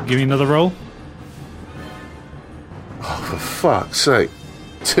 and give me another roll. Oh, for fuck's sake.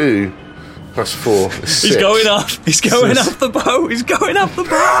 2 +4 is 6. He's going off. He's going off the boat. He's going off the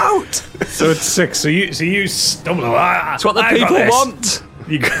boat. So it's 6. So you stumble. That's what the people want.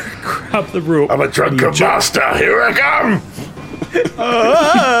 You grab the rope. I'm a drunken master. Here I come. Jump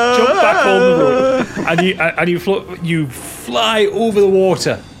back on the rope, and you fly over the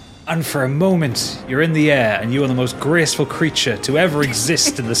water. And for a moment, you're in the air, and you are the most graceful creature to ever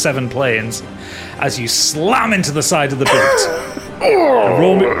exist in the 7 planes as you slam into the side of the boat.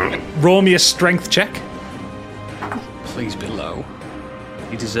 Roll me a strength check. Please be low.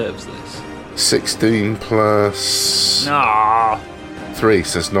 He deserves this. 16 plus Nah. 3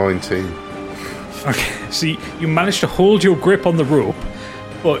 says 19. Okay, so you manage to hold your grip on the rope,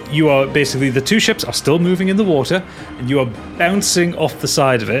 but you are basically, the 2 ships are still moving in the water, and you are bouncing off the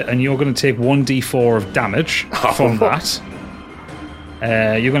side of it, and you're going to take 1d4 of damage from that.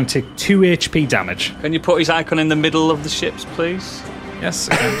 You're going to take 2 HP damage. Can you put his icon in the middle of the ships, please? Yes,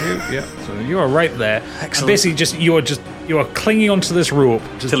 I can do. Yeah, so you are right there. Excellent. And basically, you are clinging onto this rope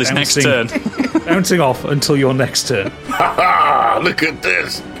Till his next turn. Bouncing off until your next turn. Ha ha! Look at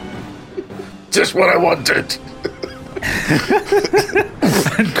this. Just what I wanted.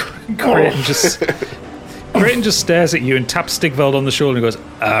 And Creighton just stares at you and taps Stigveld on the shoulder and goes,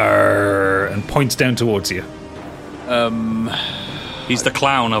 "Arr," and points down towards you. He's the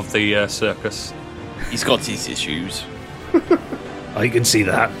clown of the circus. He's got his issues. I can see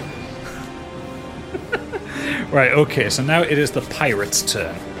that. Right, okay, so now it is the pirates'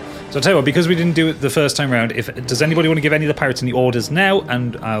 turn. So I'll tell you what, because we didn't do it the first time round, does anybody want to give any of the pirates any orders now?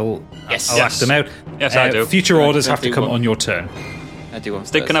 And I'll act them out. Yes, I do. Future orders have to come on your turn. I do one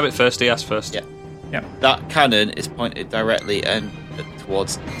Stick first. can have it first, he asked first. Yeah. Yeah. That cannon is pointed directly and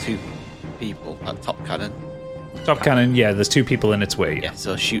towards 2 people. That top cannon. Top cannon, yeah, there's 2 people in its way. Yeah,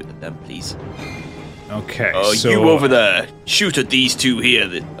 so shoot at them, please. Okay, Oh, so... you over there. Shoot at these 2 here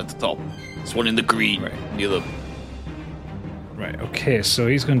at the top. This one in the green. Right. And the other. Right, okay, so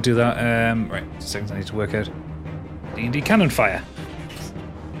he's going to do that. Right, 2 seconds, I need to work out. D&D cannon fire.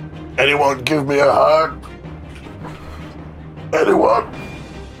 Anyone give me a hand? Anyone?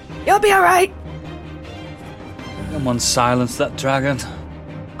 You'll be alright. Someone silence that dragon.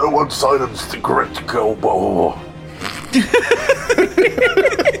 No one silence the great Gilbo.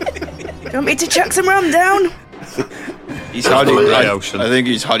 You want me to chuck some rum down? He's had the ocean. I think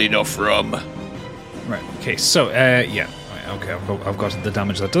he's had enough rum. Right, okay, so, yeah. Right, okay, I've got the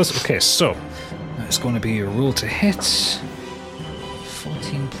damage that does. Okay, so, it's going to be a roll to hit.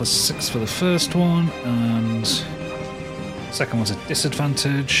 14 plus 6 for the first one, and second one's a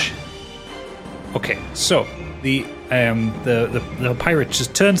disadvantage. Okay, so the pirate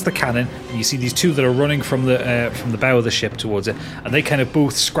just turns the cannon, and you see these 2 that are running from the bow of the ship towards it, and they kind of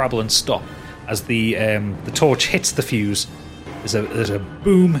both scrabble and stop as the torch hits the fuse. There's a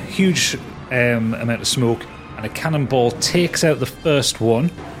boom, huge amount of smoke, and a cannonball takes out the first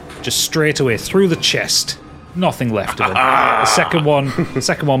one just straight away through the chest. Nothing left of it. The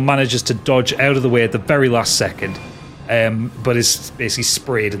second one manages to dodge out of the way at the very last second, but is basically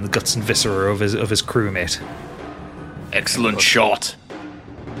sprayed in the guts and viscera of his crewmate. Excellent shot.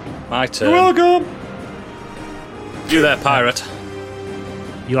 My turn. You're welcome. You there, pirate.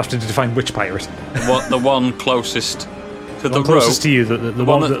 You'll have to define which pirate. The one closest to the rope. Closest to you, the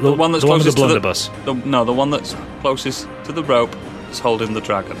one that's closest to the blunderbuss. The one that's closest to the rope is holding the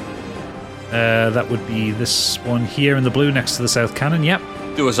dragon. That would be this one here in the blue next to the south cannon. Yep.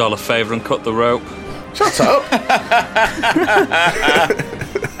 Do us all a favour and cut the rope. Shut up.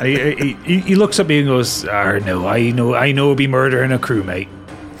 He looks at me and goes, "No, I know, it'll be murdering a crewmate."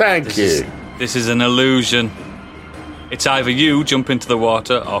 Thank you. This is an illusion. It's either you jump into the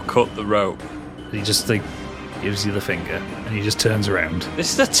water or cut the rope. He just gives you the finger and he just turns around.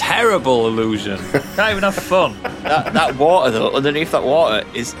 This is a terrible illusion. Can't even have fun. That water though, underneath that water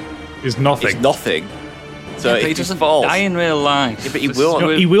is nothing. It's nothing. So yeah, if he doesn't falls, die in real life. Yeah, but he will. No,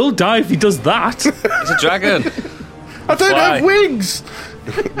 he will die if he does that. He's a dragon. I don't have wings.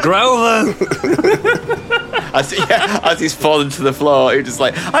 Grover! As he's fallen to the floor, he's just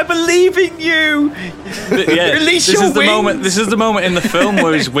like, I believe in you! Release your wings! This is the moment in the film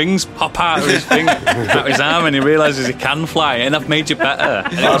where his wings pop out of his out of his arm and he realises he can fly, and I've made you better.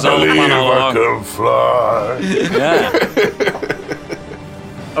 And it was all the plan all along. I can fly. Yeah.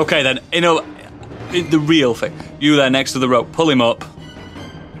 Okay, then, the real thing. You there next to the rope, pull him up.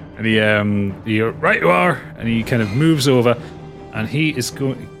 And he, right you are, and he kind of moves over, and he is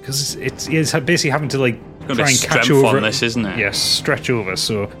going, because he's basically having to like try and catch over on this, isn't it? Yes, stretch over.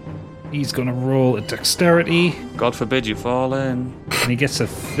 So he's going to roll a dexterity. God forbid you fall in. And he gets a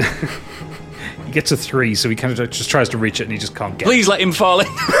 3, so he kind of just tries to reach it, and he just can't get. Please let him fall in.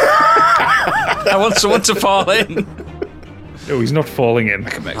 I want someone to fall in. No, he's not falling in. I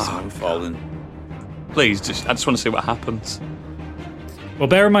can make someone fall in. Please, I just want to see what happens. Well,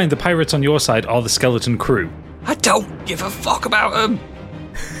 bear in mind, the pirates on your side are the skeleton crew. I don't give a fuck about them.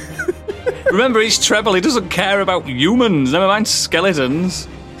 Remember, he's Treble. He doesn't care about humans. Never mind skeletons.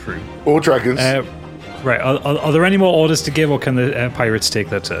 True. Or dragons. Right. Are there any more orders to give, or can the pirates take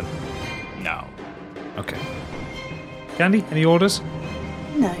their turn? No. Okay. Candy, any orders?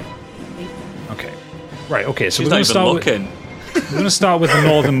 No. Okay. Right. Okay. So She's we're going not to start looking. We're going to start with the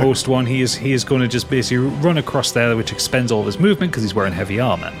northernmost one. He is going to just basically run across there, which expends all of his movement because he's wearing heavy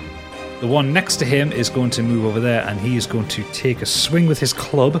armor. The one next to him is going to move over there, and he is going to take a swing with his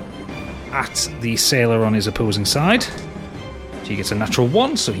club at the sailor on his opposing side. He gets a natural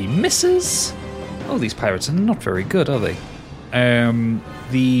 1, so he misses. Oh, these pirates are not very good, are they?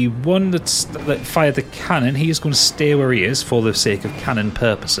 The one that fired the cannon, he is going to stay where he is for the sake of cannon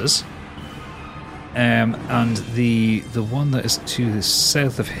purposes. And the one that is to the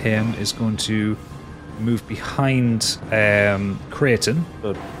south of him is going to move behind Creighton,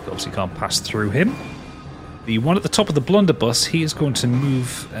 but obviously can't pass through him. The one at the top of the blunderbuss, he is going to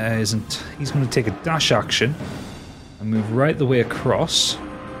move. He's going to take a dash action and move right the way across.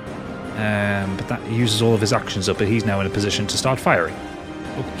 But that uses all of his actions up, but he's now in a position to start firing.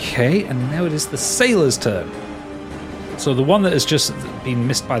 Okay, and now it is the sailor's turn. So the one that has just been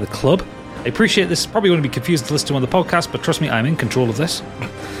missed by the club. I appreciate this. Probably going to be confused to listen to on the podcast, but trust me, I'm in control of this.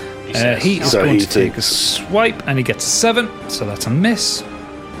 He is going to take a swipe, and he gets 7, so that's a miss.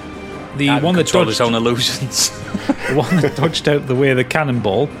 The one that dodged his own illusions. The one that dodged out the way of the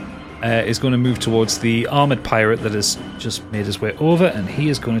cannonball is going to move towards the armored pirate that has just made his way over, and he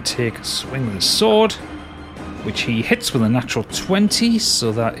is going to take a swing with his sword, which he hits with a natural 20,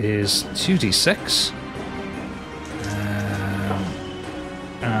 so that is 2d6.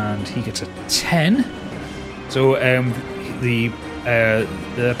 And he gets a 10. So the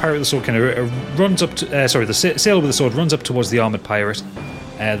pirate with the sword kind of runs up to... the sailor with the sword runs up towards the armoured pirate.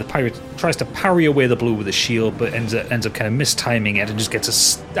 The pirate tries to parry away the blow with a shield, but ends up kind of mistiming it and just gets a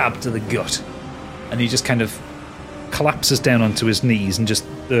stab to the gut. And he just kind of collapses down onto his knees, and just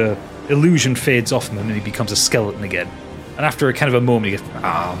the illusion fades off him, and he becomes a skeleton again. And after a kind of a moment, he gets...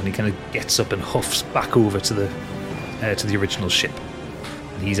 and he kind of gets up and huffs back over to the original ship.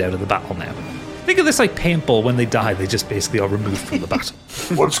 He's out of the battle now. Think of this like paintball. When they die, they just basically are removed from the battle.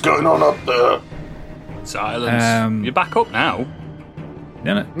 What's going on up there? Silence. You're back up now.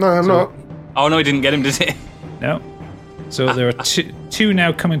 No, I'm not. Oh no, he didn't get him, did he? No. So there are two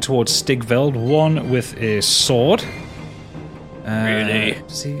now coming towards Stigveld. One with a sword. Really?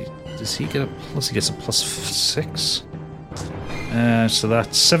 Does he get a plus? He gets a plus 6. So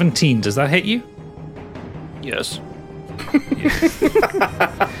that's 17. Does that hit you? Yes.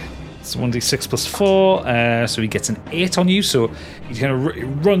 It's 1d6 plus 4, so he gets an 8 on you. So he kind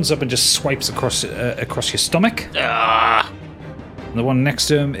of runs up and just swipes across your stomach. And the one next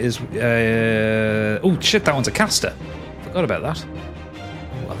to him is oh shit, that one's a caster. Forgot about that.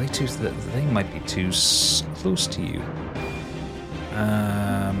 Oh, are they too? They might be too close to you.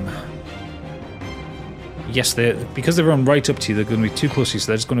 Yes, because they run right up to you. They're going to be too close to you, so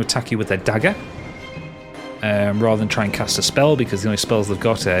they're just going to attack you with their dagger. Rather than try and cast a spell, because the only spells they've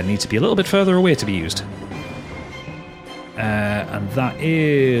got need to be a little bit further away to be used. And that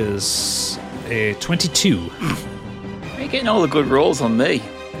is a 22. How are you getting all the good rolls on me?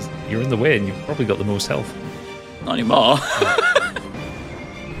 You're in the way, and you've probably got the most health. Not anymore.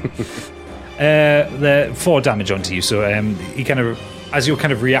 They're 4 damage onto you, so he kind of, as you're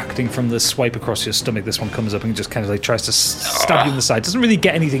kind of reacting from the swipe across your stomach, this one comes up and just kind of like tries to stab you in the side. Doesn't really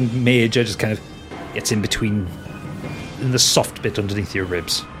get anything major, just kind of gets in between, in the soft bit underneath your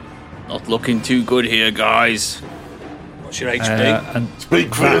ribs. Not looking too good here, guys. What's your HP? And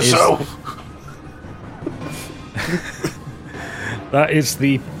speak for yourself. That is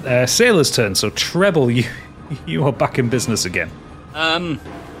the sailor's turn. So Treble, you are back in business again.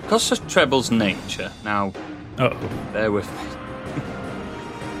 Because of Treble's nature, now, bear with me.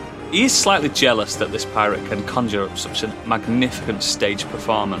 He is slightly jealous that this pirate can conjure up such a magnificent stage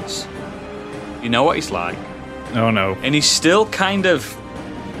performance. You know what he's like. Oh no. And he's still kind of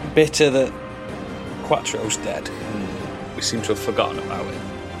bitter that Quattro's dead. We seem to have forgotten about it.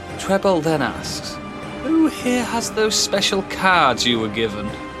 Treble then asks, who here has those special cards you were given?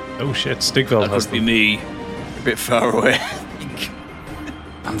 Oh shit, Stigveld That would be me. A bit far away.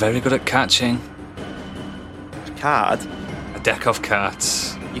 I'm very good at catching. Card? A deck of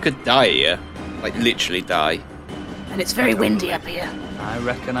cards. You could die here. Like, literally die. And it's very windy up here. I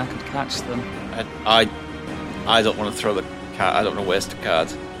reckon I could catch them. I don't want to throw the card. I don't want to waste a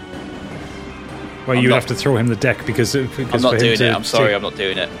card. Well, you'd have to throw him the deck because I'm not doing it. I'm sorry, I'm not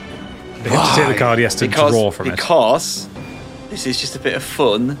doing it. For him to take the card, he has to draw from it. Because this is just a bit of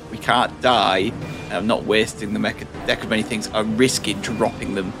fun. We can't die. And I'm not wasting the deck of many things. I'm risking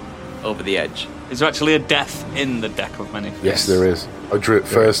dropping them over the edge. Is there actually a death in the deck of many things? Yes, there is. I drew it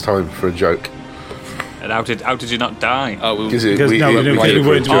first time for a joke. And how did you not die? Because we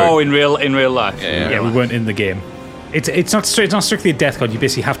weren't. Oh, in real life. Yeah, we weren't in the game. It's not strictly a death card. You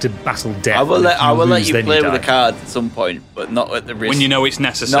basically have to battle death. I will let you play with a card at some point, but not at the risk. When you know it's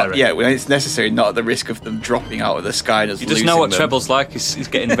necessary. When it's necessary, not at the risk of them dropping out of the sky and us You just know what Treble's like. He's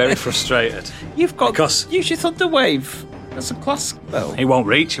getting very frustrated. You've got use your Thunder Wave. That's a class spell. He won't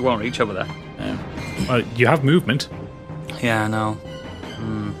reach over there. Well, you have movement. Yeah, I know.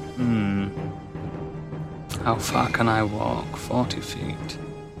 How far can I walk? 40 feet.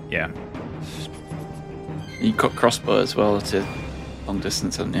 Yeah. You got crossbow as well to long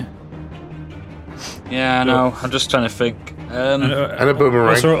distance, haven't you? Yeah, I know. I'm just trying to think. And a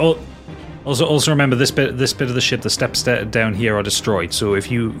boomerang. Also remember this bit of the ship. The steps down here are destroyed. So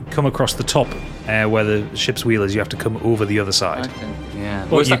if you come across the top where the ship's wheel is, you have to come over the other side. Okay. Yeah.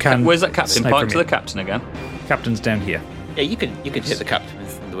 But Where's that captain? Point to the captain again. Captain's down here. Yeah, you could hit the captain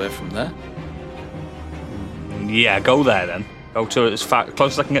with the way from there. Yeah, go there then. Go to as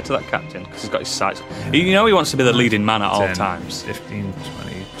close as I can get to that captain because he's got his sights. You know he wants to be the leading man at all times. 15,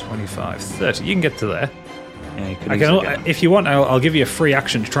 20, 25, 30. You can get to there. Yeah, you can if you want, I'll give you a free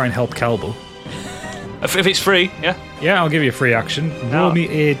action to try and help Calbo. If it's free, yeah? Yeah, I'll give you a free action. Roll me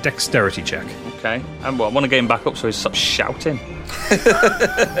a dexterity check. Okay. I want to get him back up so he stops shouting.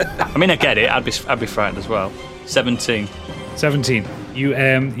 I mean, I get it. I'd be frightened as well. 17. 17.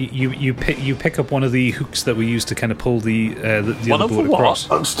 You pick up one of the hooks that we used to kind of pull the other boat across.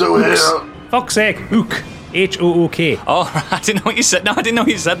 I'm still here. Fuck's sake, hook. H-O-O-K. Oh, I didn't know what you said. No, I didn't know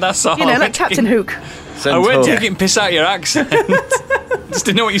what you said that song. You know, like Captain Hook. I weren't taking piss out of your accent. Just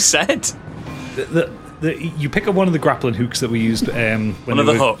didn't know what you said. You pick up one of the grappling hooks that we used when one of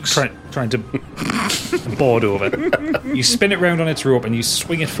the hooks trying to board over. You spin it round on its rope and you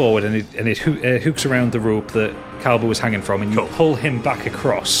swing it forward, and it hooks around the rope that Calbo was hanging from, and you pull him back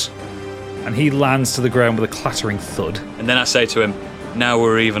across, and he lands to the ground with a clattering thud. And then I say to him, "Now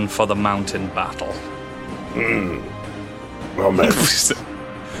we're even for the mountain battle." Well met.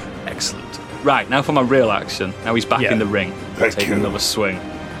 Excellent. Right, now for my real action. Now he's back in the ring. Taking another swing.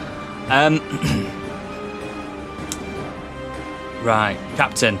 Right,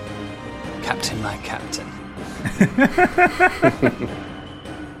 Captain. Captain, my captain.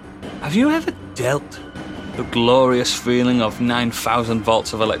 Have you ever dealt the glorious feeling of 9,000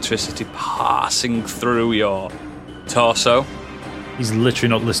 volts of electricity passing through your torso? He's literally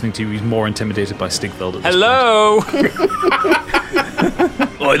not listening to you. He's more intimidated by Stigveld at this Hello!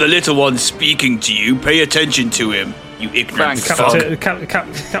 Boy, the little one's speaking to you. Pay attention to him, you ignorant fuck.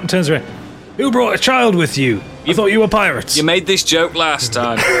 Captain turns around. Who brought a child with you? I thought you were pirates. You made this joke last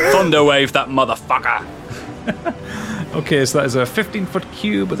time. Thunderwave that motherfucker. Okay, so that is a 15-foot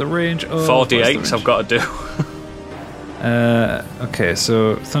cube with a range of 48. I've got to do. Okay,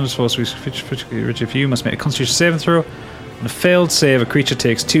 so Thunderforce particularly rigid for you must make a Constitution saving throw. On a failed save, a creature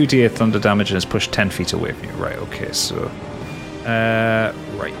takes 2d8 thunder damage and is pushed 10 feet away from you. Right, okay, so...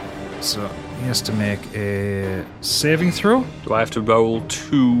 right. So he has to make a saving throw. Do I have to roll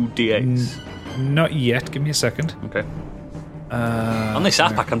 2d8s? Not yet. Give me a second. Okay. On this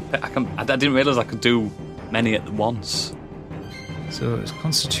app, I didn't realise I could do many at once. So it's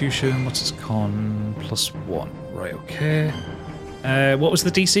Constitution. What's its con? +1. Right, okay. What was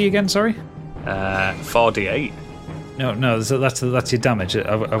the DC again, sorry? 4d8. No, that's your damage.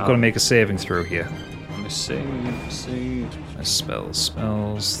 I've got to make a saving throw here. Let me see. Spells,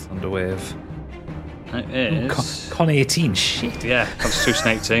 Thunderwave. It is. Con 18, shit. Yeah, Constitution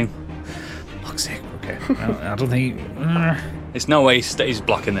 18. Fuck's sake, okay. I don't think... There's no way he's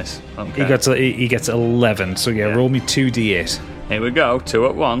blocking this. He gets 11, so yeah, roll me 2d8. Here we go, 2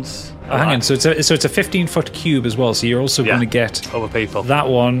 at once. Hang on, so it's a 15-foot cube as well, so you're also going to get other people. That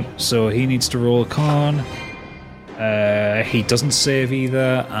one, so he needs to roll a con. He doesn't save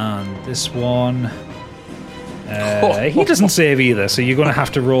either, and this one... he doesn't save either, so you're going to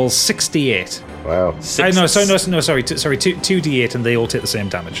have to roll 68. Wow. Sorry, 2d8, and they all take the same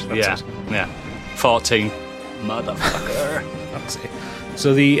damage. That's it. Yeah. 14. Motherfucker. That's it.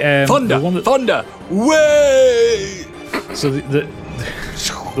 So the Thunder! Way! So the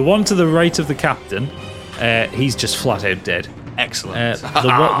one to the right of the captain, he's just flat out dead. Excellent.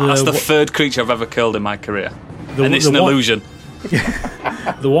 That's the third creature I've ever killed in my career. And it's an illusion.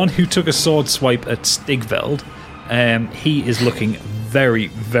 The one who took a sword swipe at Stigveld, he is looking very,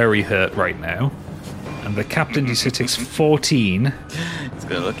 very hurt right now. And the captain takes 14. It's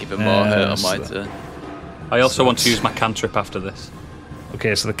going to look even more hurt on my turn. I also want to use my cantrip after this.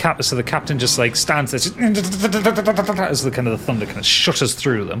 Okay, so the captain just like stands there as the kind of the thunder kind of shutters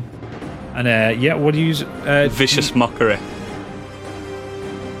through them. And what do you use? Vicious Mockery.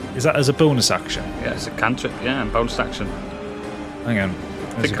 Is that as a bonus action? Yeah, it's a cantrip. Yeah, bonus action. Hang on.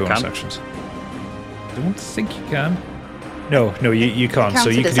 There's bonus actions. I don't think you can. No, you can't. So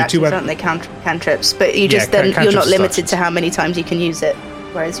you can do 2 aren't they cantrips? But you just you're not limited to how many times you can use it,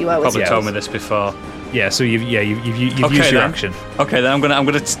 whereas you are with Probably told me this before. Yeah, so you've used your action. Okay, then I'm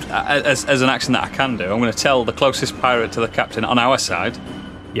gonna as an action that I can do, I'm gonna tell the closest pirate to the captain on our side.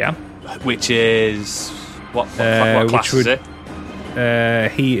 Yeah. Which is what class is it?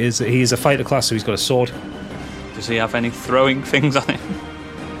 He's a fighter class, so he's got a sword. Does he have any throwing things on him?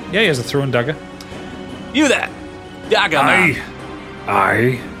 Yeah, he has a throwing dagger. You there, dagger man.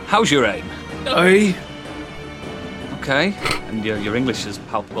 Aye. How's your aim? Aye. Okay, and your English is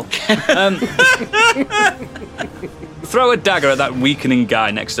palpable. Throw a dagger at that weakening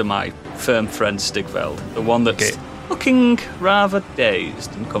guy next to my firm friend Stigveld, the one that's looking rather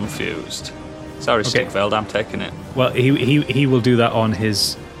dazed and confused. Sorry, Stigveld, I'm taking it. Well, he will do that on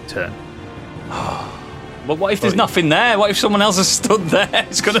his turn. But what if there's nothing there? What if someone else has stood there?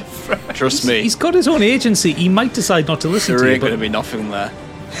 It's gonna trust me. He's got his own agency. He might decide not to listen to you. There ain't gonna be nothing there.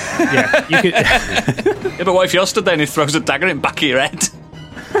 Yeah, you could. Yeah, but what if you're stood there and he throws a dagger in the back of your head?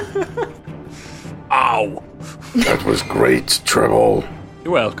 Ow! That was great, Treble.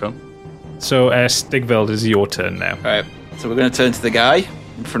 You're welcome. So, Stigveld, is your turn now. Right. So we're going to turn to the guy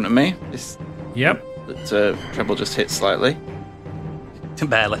in front of me. Yep. That Treble just hit slightly.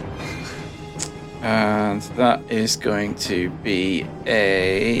 Barely. And that is going to be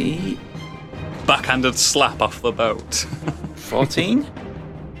a backhanded slap off the boat. 14.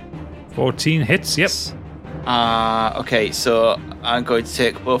 14 hits, yep. Okay, so I'm going to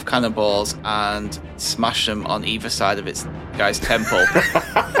take both cannonballs and smash them on either side of its guy's temple.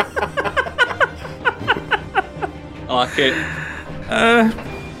 I like it.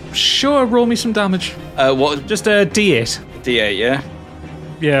 Sure, roll me some damage. What? Just a D8. D8, yeah?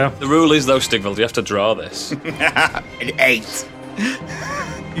 Yeah. The rule is, though, Stigveld, you have to draw this. An 8.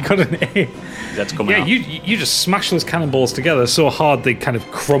 You got an 8. That's coming out. You just smash those cannonballs together so hard they kind of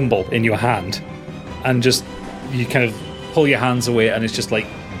crumble in your hand, and just you kind of pull your hands away, and it's just like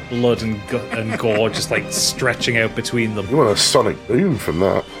blood and gore just like stretching out between them. You want a sonic boom from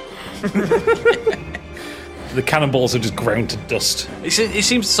that? The cannonballs are just ground to dust. It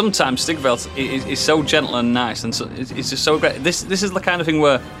seems sometimes Stigveld is so gentle and nice, and it's just so great. This is the kind of thing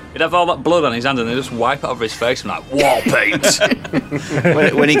where he'd have all that blood on his hand and they just wipe it over his face and like, war paint.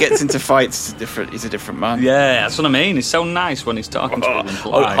 when he gets into fights, he's a different man. Yeah, that's what I mean. He's so nice when he's talking to them.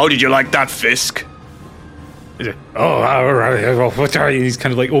 How did you like that, Fisk? What are you? He's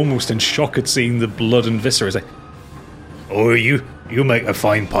kind of like almost in shock at seeing the blood and viscera. He's like, oh, you make a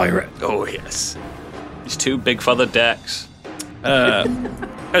fine pirate. Oh, yes. He's too big for the decks.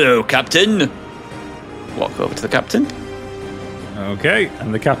 Hello, Captain. Walk over to the captain. Okay,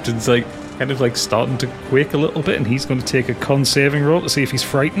 and the captain's like kind of like starting to quake a little bit, and he's going to take a con saving roll to see if he's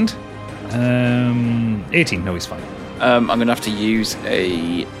frightened. 18. No, he's fine. I'm going to have to use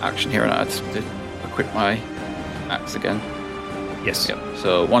a action here, and I have to equip my axe again. Yes. Yep.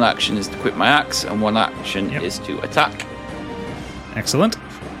 So one action is to equip my axe, and one action is to attack. Excellent.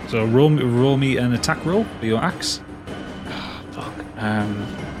 So roll me an attack roll for your axe. Oh, fuck.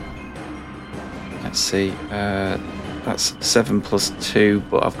 Let's see. That's 7 plus 2,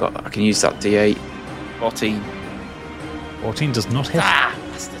 but I can use that D8. 14. 14 does not hit.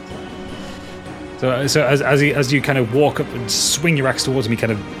 So as you kind of walk up and swing your axe towards him, he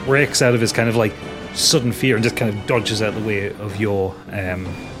kind of breaks out of his kind of like sudden fear and just kind of dodges out of the way of your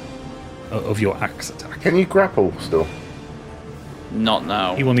axe attack. Can you grapple still? Not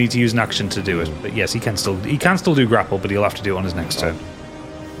now. He will need to use an action to do it. But yes, he can still do grapple, but he'll have to do it on his next turn.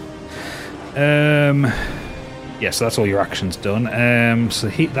 Yeah, so that's all your actions done. So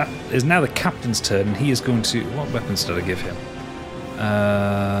that is now the captain's turn, and he is going to. What weapons did I give him?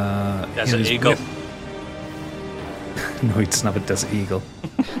 Desert Eagle. No, he doesn't have a Desert Eagle.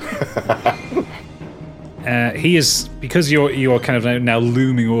 He is, because you're kind of now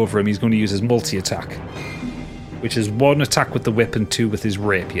looming over him. He's going to use his multi-attack, which is 1 attack with the whip and 2 with his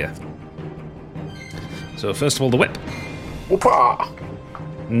rapier. So first of all, the whip. Whoopah!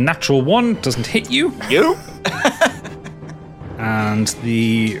 Natural 1 doesn't hit you. You. And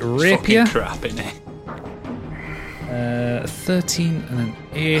the rapier. Crap in it. 13 and an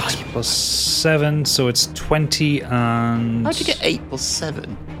 8 plus 7, so it's 20 and... How'd you get 8 plus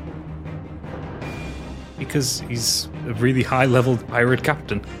 7? Because he's a really high-level pirate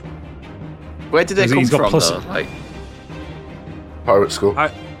captain. Where did they come from, though? Like... Pirate school.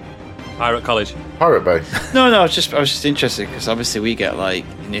 Pirate college. Pirate Bay. No, I was just interested, because obviously we get, like,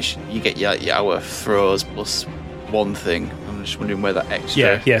 you get your throws plus 1 thing. I'm just wondering where that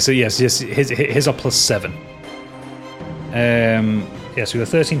extra... Yeah, so yes, his are plus 7. So we have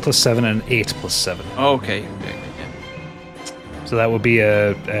 13 plus 7 and 8 plus 7. Oh, okay. So that would be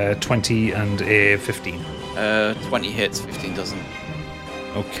a 20 and a 15. 20 hits, 15 doesn't.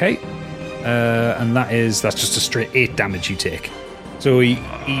 Okay. And that's just a straight 8 damage you take. So he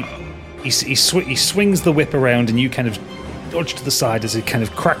swings the whip around, and you kind of dodge to the side as it kind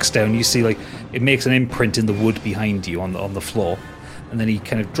of cracks down. You see, like, it makes an imprint in the wood behind you on the floor. And then he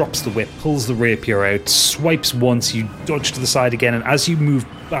kind of drops the whip, pulls the rapier out, swipes once, you dodge to the side again, and as you move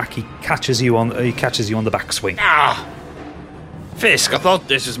back, he catches you on the backswing. Ah! Fisk, I thought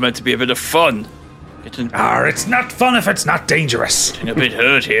this was meant to be a bit of fun. It's not fun if it's not dangerous. Getting a bit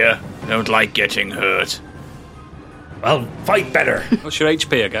hurt here. I don't like getting hurt. Well, fight better. What's your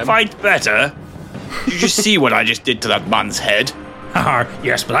HP again? Fight better? Did you just see what I just did to that man's head?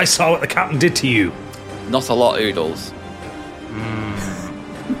 Yes, but I saw what the captain did to you. Not a lot, Oodles.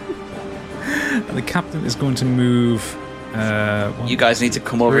 And the captain is going to move. You guys need to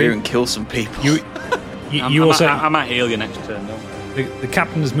come over here and kill some people. I might heal you next turn, don't I? The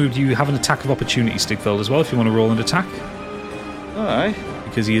captain has moved. You have an attack of opportunity, Stigfeld, as well, if you want to roll an attack. Alright.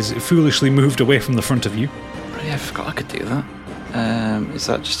 Because he is foolishly moved away from the front of you. Yeah, I forgot I could do that. Is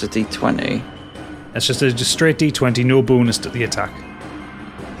that just a d20? That's just a straight d20, no bonus to the attack.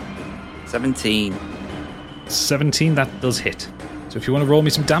 17. 17, that does hit. So if you want to roll me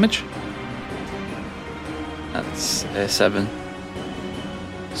some damage. That's 7.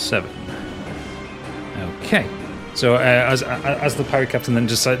 7. Okay. So as the pirate captain then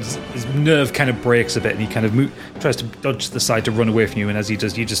decides, his nerve kind of breaks a bit, and he kind of tries to dodge to the side to run away from you. And as he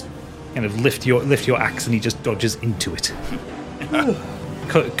does, you just kind of lift your axe, and he just dodges into it,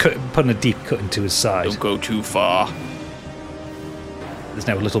 putting a deep cut into his side. Don't go too far. There's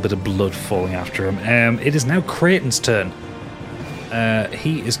now a little bit of blood falling after him. It is now Creighton's turn.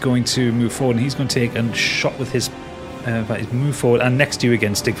 He is going to move forward, and he's going to take a shot with his. Move forward, and next to you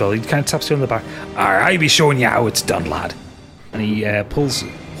again, Stigfeld. He kind of taps you on the back. I'll be showing you how it's done, lad. And he pulls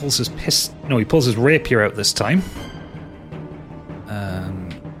his rapier out this time.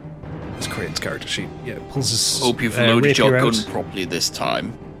 It's Creighton's character sheet. Yeah, pulls his. Hope you've loaded your gun properly this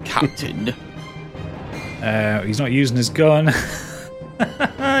time, Captain. He's not using his gun.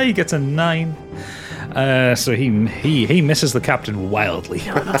 He gets a 9. So he misses the captain wildly.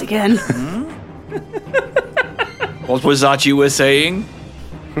 No, not again. What was that you were saying?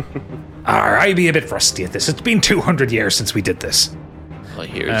 I be a bit rusty at this. It's been 200 years since we did this. I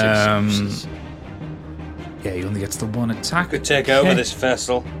hear excuses. Yeah, he only gets the 1 attack. Could take over this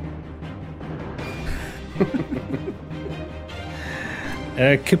vessel.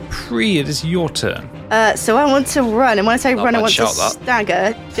 Capri, it is your turn. So I want to run, and when I say Not run, I much want to shot, that.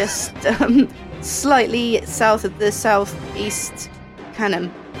 stagger just slightly south of the southeast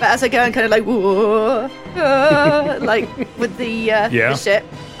cannon. But as I go, I'm kind of like, whoa, like with the ship,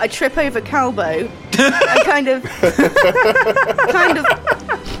 I trip over Calbo and kind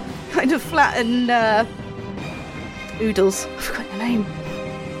of flatten Oodles. I forgot your name.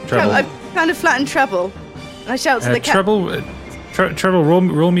 Treble. I kind of flatten Treble. And I shout to the captain. Treble,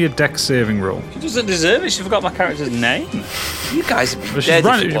 roll me a dex saving roll. She doesn't deserve it. She forgot my character's name. You guys would be dead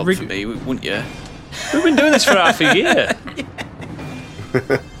if it wasn't for me, wouldn't you? We've been doing this for half a year.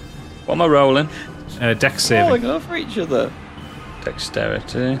 What am I rolling? Dex saving. Rolling over each other.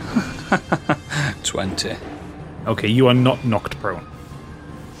 Dexterity. 20. Okay, you are not knocked prone.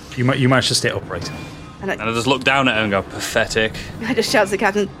 You managed to stay upright. And I just look down at her and go, pathetic. I just shout to the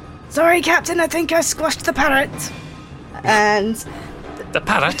captain, sorry, Captain, I think I squashed the parrot. And The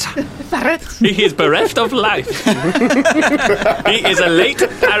parrot. parrot. He is bereft of life. He is a late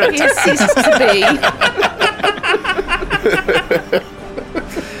parrot. He has ceased to be.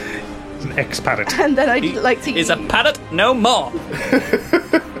 It's an ex-parrot. And then I'd like to Is a parrot no more.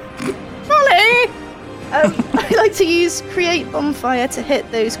 Molly! I'd like to use Create Bonfire to hit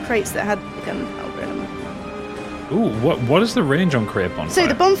those crates that had the gunpowder in them. Ooh, what is the range on Create Bonfire? So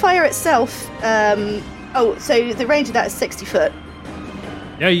the bonfire itself, so the range of that is 60 foot.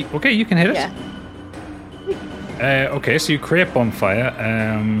 Yeah, okay, you can hit it. Yeah. Okay, so you create bonfire.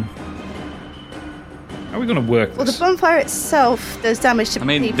 How are we going to work Well, the this? bonfire itself does damage to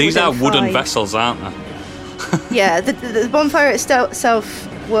people. I mean, these are within wooden 5. vessels, aren't they? Yeah, the bonfire itself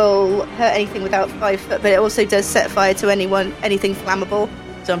will hurt anything without 5 foot, but it also does set fire to anything flammable.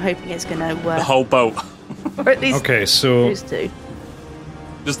 So I'm hoping it's going to The whole boat. or at least Okay, so those two.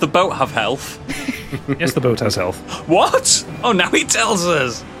 Does the boat have health? yes, the boat has health. What? Oh, now he tells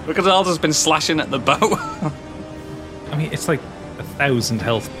us. Look at Aldo's been slashing at the boat. I mean, it's like 1,000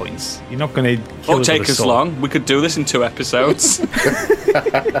 health points. You're not going to kill Won't it take with a us sword. long. We could do this in 2 episodes.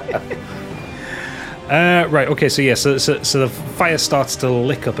 Right. Okay. So yeah. So the fire starts to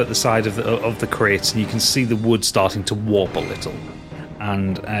lick up at the side of the crates, and you can see the wood starting to warp a little,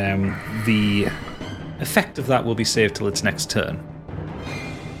 and the effect of that will be saved till its next turn.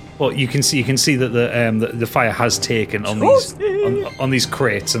 Well, you can see that the fire has taken on these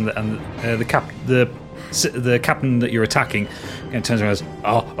crates, and the captain that you're attacking turns around and goes,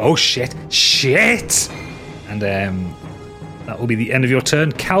 oh shit, and that will be the end of your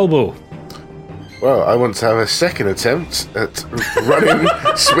turn, Calbo. Well, I want to have a second attempt at running,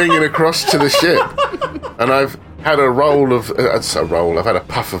 swinging across to the ship, and I've had a roll of I've had a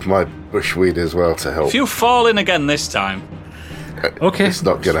puff of my bushweed as well to help. If you fall in again this time, okay, it's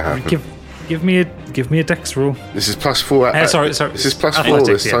not going to happen. Give me a dex roll. This is +4. Sorry. This is +4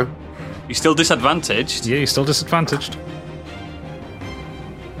 Athletics, this time. you're still disadvantaged. Yeah, you're still disadvantaged.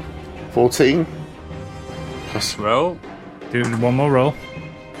 14. Roll. Do one more roll.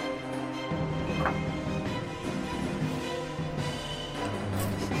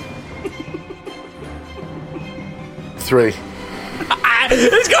 Three.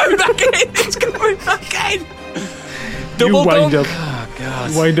 It's going back in. It's going back in. Double wind dunk. up. Oh,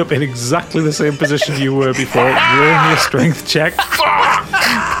 God. You wind up in exactly the same position you were before. Roll me a strength check.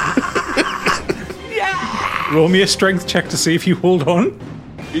 Roll me a strength check to see if you hold on.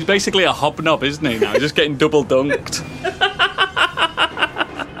 He's basically a hobnob, isn't he? Now, just getting double dunked.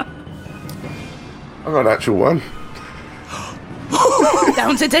 I got an actual 1.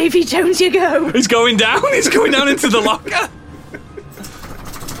 Down to Davy Jones you go. He's going down. He's going down into the locker.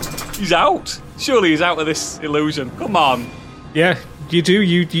 He's out. Surely he's out of this illusion. Come on. Yeah, you do.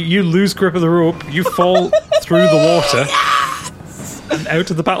 You lose grip of the rope. You fall through the water and out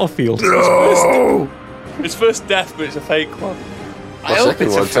of the battlefield. No! His first death, but it's a fake one. I hope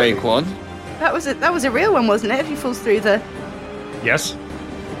it's a fake one. That was a real one, wasn't it? If he falls through the. Yes.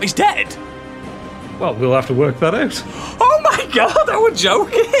 He's dead. Well, we'll have to work that out. Oh my God! I was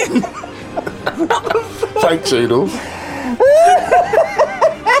joking. Thanks, Oodles.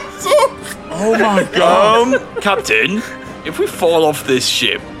 Oh my God. Captain, if we fall off this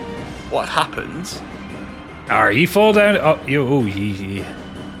ship, what happens? You fall down.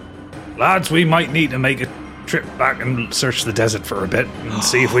 Lads, we might need to make a trip back and search the desert for a bit and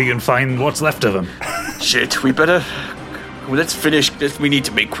see if we can find what's left of him. Shit, we better. Well, let's finish. We need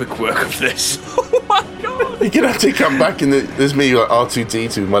to make quick work of this. Oh my God! You're going to have to come back and there's me like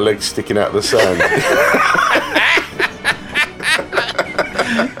R2-D2 with my legs sticking out of the sand.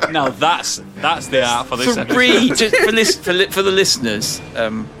 Now that's the art for this episode. 3 for the listeners.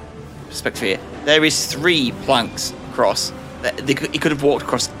 Perspective here. There is 3 planks across. He could have walked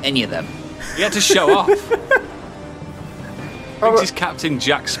across any of them. He had to show off. This is Captain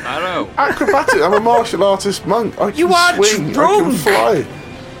Jack Sparrow. Acrobatic. I'm a martial artist monk. I can You are swing. drunk. I can fly.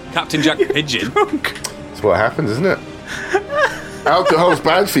 Captain Jack Pigeon. That's what happens, isn't it? Alcohol's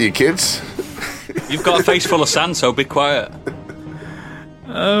bad for you, kids. You've got a face full of sand, so be quiet.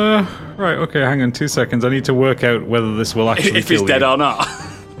 Right, okay, hang on 2 seconds. I need to work out whether this will actually If he's kill dead you. or not.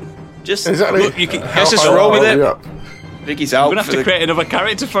 Just Exactly. Look, you can, let's just roll with it. Vicky's out. We're gonna have to create another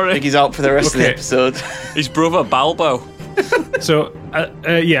character for it. Vicky's out for the rest of the Okay. episode. His brother Balbo. So, at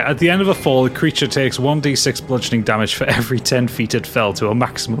the end of a fall, the creature takes 1d6 bludgeoning damage for every 10 feet it fell to a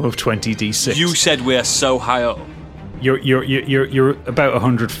maximum of 20d6. You said we're so high up. You're about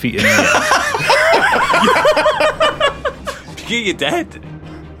 100 feet in the air. You're dead.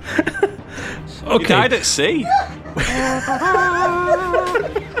 You died at sea.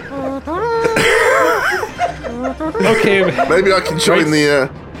 Okay. Maybe I can join the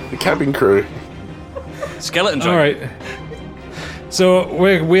cabin crew. Skeleton dragon. All right. So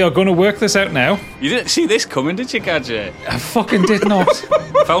we are going to work this out now. You didn't see this coming, did you, Gadget? I fucking did not.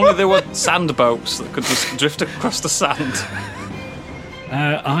 If only there were sand boats that could just drift across the sand.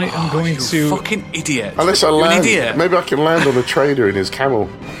 I am going to... Fucking idiot. Unless I You're land, an idiot. maybe I can land on a trader in his camel.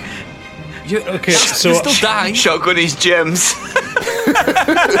 Okay, so... You still die. Shotgun his gems.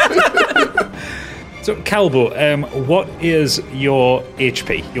 So, Calbo, what is your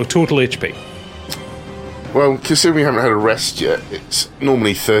HP? Your total HP? Well, considering we haven't had a rest yet, it's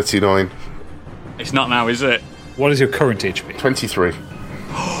normally 39. It's not now, is it? What is your current HP? 23.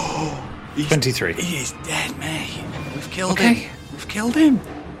 23. He is dead, mate. We've killed him. We've killed him.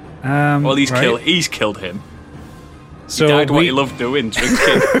 Well, he's killed him. So he died what he loved doing,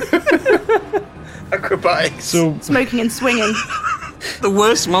 drinking. Acrobatics. So Smoking and swinging. The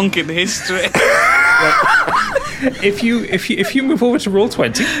worst monk in history. if you move over to roll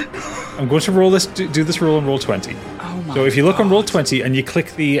 20, I'm going to roll this. Do this roll on roll 20. Oh my so if you look on roll 20 and you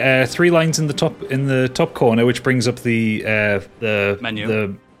click the 3 lines in the top corner, which brings up the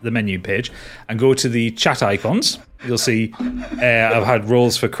menu. The menu page, and go to the chat icons, you'll see I've had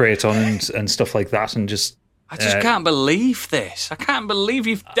rolls for Kraton and stuff like that, and just I just can't believe this. I can't believe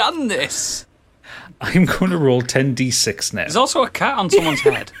you've done this. I'm going to roll 10d6 now. There's also a cat on someone's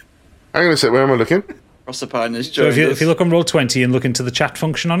head. Hang on a sec, where am I looking? Proserpine has So joined us. if you look on roll 20 and look into the chat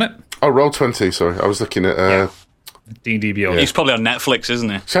function on it, Oh, roll 20, sorry. I was looking at... D&D Beyond. He's probably on Netflix,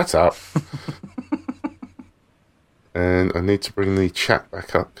 isn't he? Shut up. And I need to bring the chat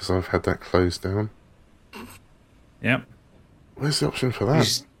back up because I've had that closed down. Yeah. Where's the option for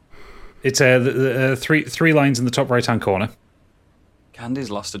that? It's the three lines in the top right hand corner. Candy's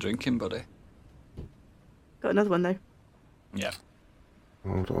lost a drinking buddy. Got another one though. Yeah.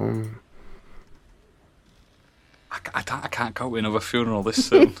 Hold on. I can't go to another funeral this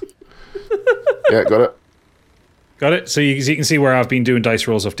soon. Yeah, got it. Got it. So you can see where I've been doing dice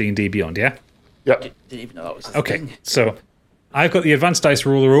rolls of D&D Beyond. Yeah. Yep. Didn't even know that was a Okay. thing. So I've got the advanced dice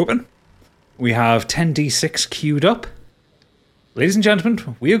roller open. We have 10d6 queued up. Ladies and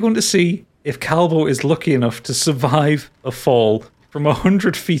gentlemen, we are going to see if Calbo is lucky enough to survive a fall from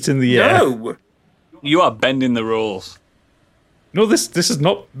 100 feet in the air. No! You are bending the rules. No, this is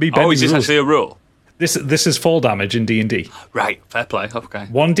not me bending Oh, is the this rules. actually a rule? This is fall damage in D&D. Right, fair play, okay.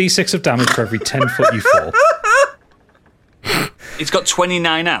 1d6 of damage for every 10 foot you fall. It's got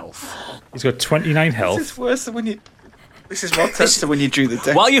 29 health. He's got 29 health. This is worse than when you... This is more tense than when you drew the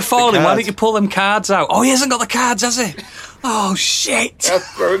deck. While you're falling, why cards. don't you pull them cards out? Oh, he hasn't got the cards, has he? Oh, shit. I'll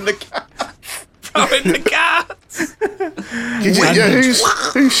throw him the cards. Throw in the cards.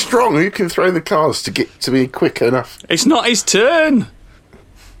 Who's strong? Who can throw the cards to be quick enough? It's not his turn.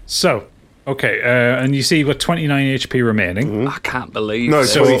 So, okay, and you see you've got 29 HP remaining. I can't believe No,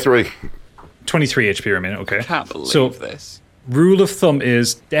 this. 23. 23 HP remaining, okay. I can't believe So, this. rule of thumb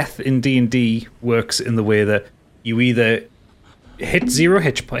is death in D&D works in the way that you either hit 0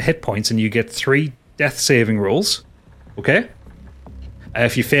 hit points and you get 3 death saving rolls, okay?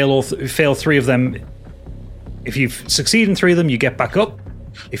 If you fail 3 of them, if you succeed in 3 of them, you get back up.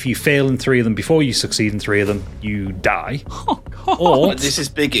 If you fail in 3 of them before you succeed in 3 of them, you die. Oh, God. Or This is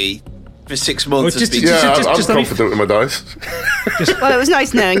Biggie. For 6 months. Oh, just- has been- Yeah, just I'm let me- confident with my dice. Well, it was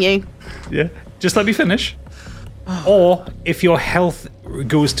nice knowing you. yeah, just let me finish. Or if your health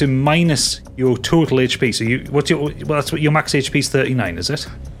goes to minus your total HP, so that's what your max HP is 39, is it?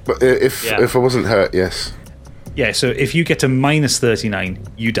 But if I wasn't hurt, yes. Yeah, so if you get to minus 39,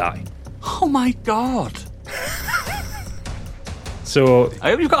 you die. Oh, my God. So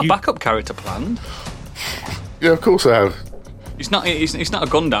I hope you've got a backup character planned. Yeah, of course I have. He's not a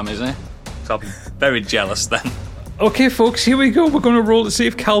Gundam, is he? So I'm very jealous then. okay, folks, here we go. We're going to roll to see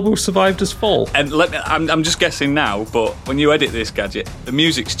if Calbo survived his fall. And I'm just guessing now, but when you edit this gadget, the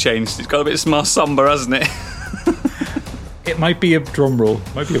music's changed. It's got a bit more somber, hasn't it? It might be a drum roll.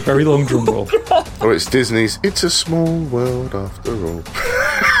 It might be a very long drum roll. Oh, it's Disney's It's a Small World After All.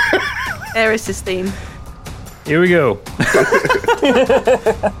 Eris's theme. Here we go.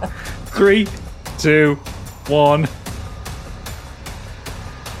 3, 2, 1.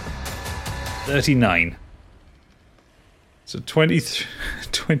 39. So 23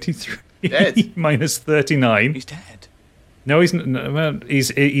 minus 39. He's dead. No, he's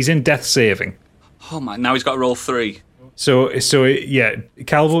in death saving. Oh my! Now he's got to roll 3. So yeah,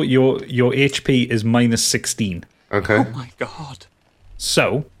 Calvo, your HP is minus 16. Okay. Oh my God!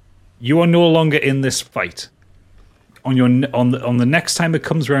 So you are no longer in this fight. on the next time it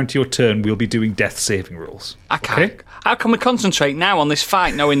comes around to your turn, we'll be doing death saving rules. I can't. Okay? How can we concentrate now on this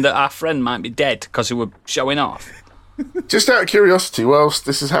fight, knowing that our friend might be dead because he were showing off? Just out of curiosity, whilst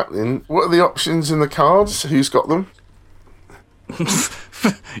this is happening, what are the options in the cards? Who's got them?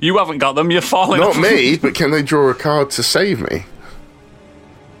 You haven't got them. You're falling. Not me, but can they draw a card to save me?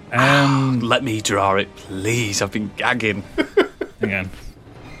 Let me draw it, please. I've been gagging. Hang on.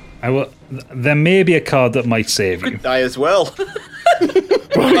 I will. There may be a card that might save you. Could die as well.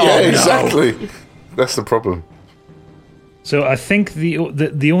 Exactly. No. That's the problem. So I think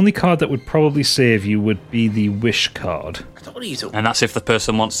the only card that would probably save you would be the wish card. I don't want to use a wish. And that's if the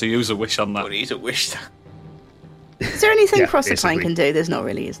person wants to use a wish on that. I want to use a wish. Is there anything Proserpine can do? There's not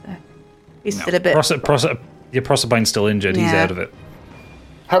really, is there? He's still a bit... Proserpine's still injured. Yeah. He's out of it.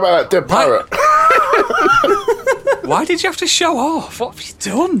 How about that dead pirate? Why did you have to show off? What have you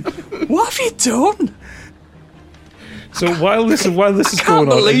done? What have you done? So while this is going on, I can't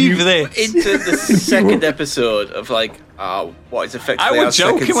believe this. Into the second episode of what is effectively I was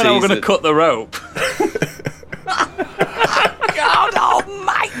joking when I was going to cut the rope. God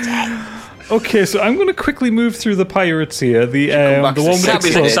Almighty! Okay, so I'm going to quickly move through the pirates here. The one with can't be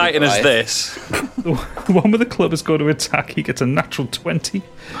as exciting as this. The one with the club is going to attack. He gets a natural 20,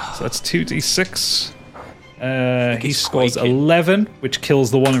 so that's 2d6. He scores 11, which kills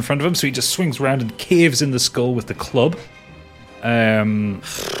the one in front of him. So he just swings around and caves in the skull with the club. The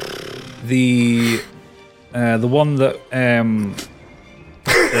one that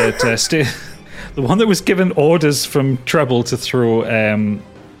the one that was given orders from Treble to throw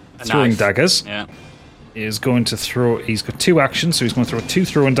throwing daggers. Yeah. Is going to throw. He's got 2 actions, so he's going to throw 2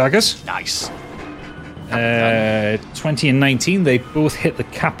 throwing daggers. Nice. 20 and 19. They both hit the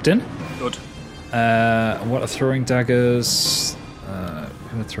captain. Good. What are throwing daggers?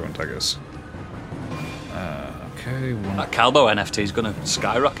 Who are throwing daggers? Okay. That Calbo NFT is going to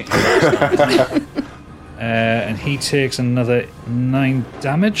skyrocket. And he takes another 9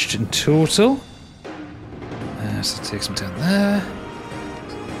 damage in total. So it takes him down there.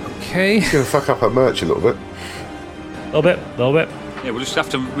 Okay. He's going to fuck up our merch a little bit. Little bit. Yeah,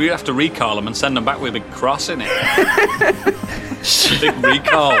 we have to recall them and send them back with a big cross in it. Big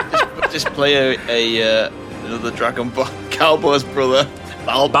recall. Just play another Dragon Ball Calbo's brother,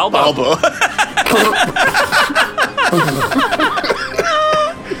 Balbo.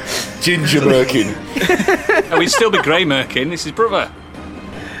 Ginger Merkin. Oh, he'd still be Grey Merkin. It's his brother.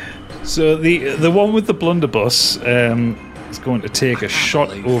 So the one with the blunderbuss is going to take a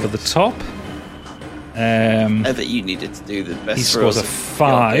shot over the top. I bet you needed to do the best. He scores a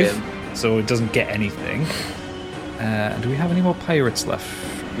 5, so it doesn't get anything. Do we have any more pirates left?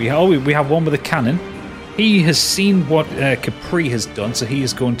 We have one with a cannon. He has seen what Capri has done, so he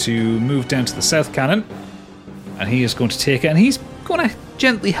is going to move down to the south cannon, and he is going to take it, and he's going to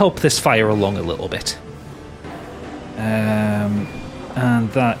gently help this fire along a little bit.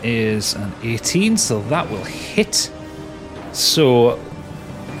 And that is an 18, so that will hit. So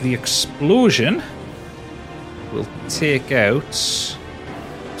the explosion will take out.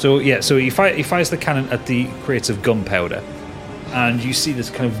 So he fires the cannon at the crates of gunpowder, and you see this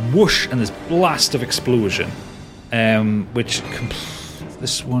kind of whoosh and this blast of explosion, which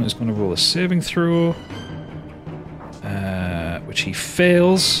this one is going to roll a saving throw, which he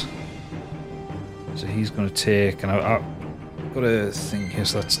fails. So he's going to take, and I've got a thing here,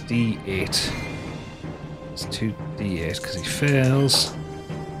 so that's D8. It's 2D8 because he fails.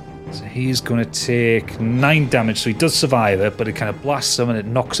 So he's going to take 9 damage, so he does survive it, but it kind of blasts him and it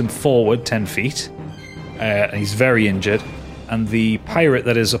knocks him forward 10 feet. And he's very injured. And the pirate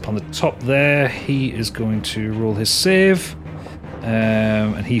that is up on the top there, he is going to roll his save.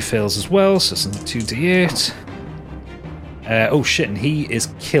 And he fails as well, so it's another 2d8. Oh shit, and he is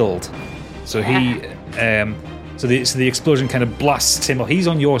killed. So he... So the explosion kind of blasts him. He's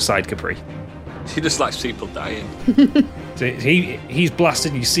on your side, Capri. He just likes people dying. So he's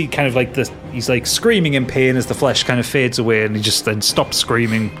blasted, and you see kind of like he's like screaming in pain as the flesh kind of fades away, and he just then stops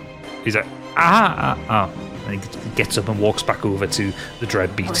screaming. He's like, and he gets up and walks back over to the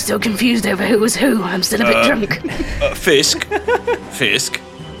dread beast. I'm still confused over who was who. I'm still a bit drunk. Fisk.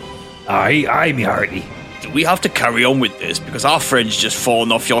 Aye, me hearty. Do we have to carry on with this because our friend's just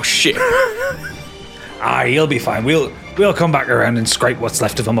fallen off your ship? Aye, he'll be fine. We'll come back around and scrape what's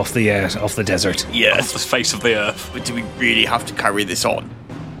left of him off the desert. Yes, off the face of the earth. But do we really have to carry this on?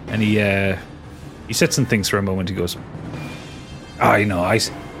 And he sits and thinks for a moment. He goes, "I know. I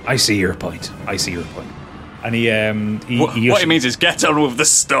see your point. And what he means is get on with the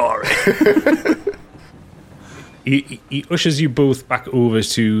story. he ushers you both back over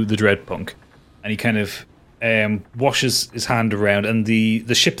to the Dreadpunk, and he kind of washes his hand around, and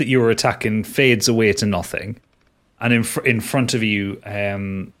the ship that you were attacking fades away to nothing. And in front of you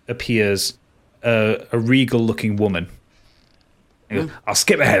appears a regal-looking woman. He goes, I'll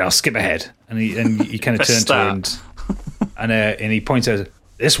skip ahead. And he kind of turns to her and he points out,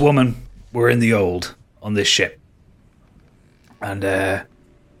 this woman were in the old on this ship. And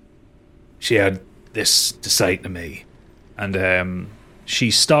she had this to say to me. And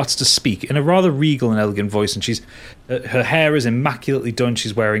she starts to speak in a rather regal and elegant voice, and her hair is immaculately done.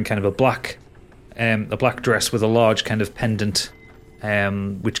 She's wearing kind of a black dress with a large kind of pendant,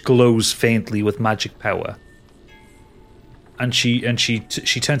 which glows faintly with magic power. And she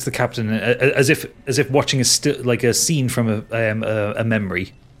turns to the captain as if watching a scene from a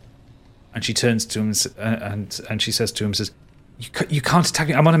memory. And she turns to him and she says to him, "You can't attack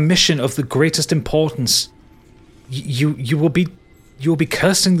me. I'm on a mission of the greatest importance. You will be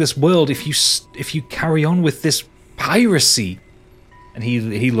cursing this world if you carry on with this piracy." And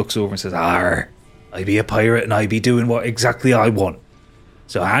he looks over and says, "Arr, I be a pirate and I be doing what exactly I want.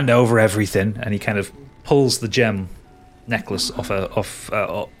 So hand over everything." And he kind of pulls the gem necklace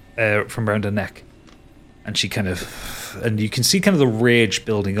from around her neck, and you can see kind of the rage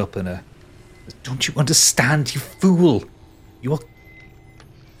building up in her. "Don't you understand, you fool?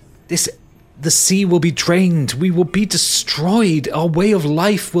 The sea will be drained. We will be destroyed. Our way of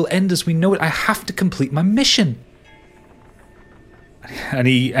life will end as we know it. I have to complete my mission." And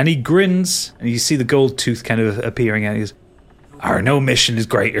he grins, and you see the gold tooth kind of appearing out. He goes, "No mission is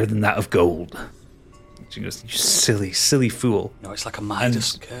greater than that of gold." She goes, "You silly fool." No, it's like a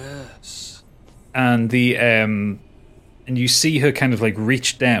Midas curse. And and you see her kind of like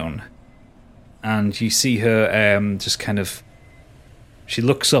reach down, and you see her just kind of. She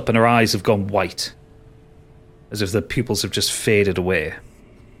looks up, and her eyes have gone white, as if the pupils have just faded away.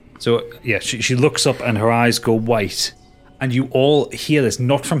 So yeah, she looks up, and her eyes go white. And you all hear this,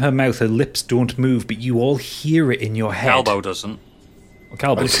 not from her mouth, her lips don't move, but you all hear it in your head. Calbo doesn't. Well,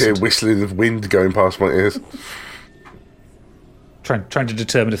 Calbo I just hear whistling of wind going past my ears. Trying to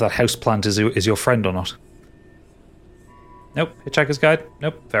determine if that houseplant is your friend or not. Nope. Hitchhiker's Guide?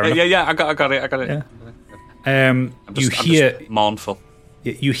 Nope. Fair enough. Yeah, I got it. Yeah. I'm just mournful.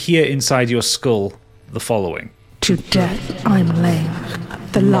 You hear inside your skull the following. To death I'm lame,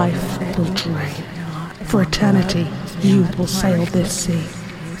 the life will drain. For eternity you will sail this sea.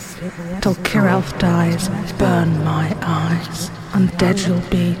 Till Kiralth dies, burn my eyes. Undead you'll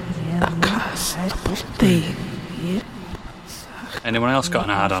be, a curse upon thee. Anyone else got an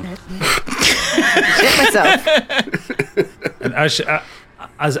add-on? Shit myself. And as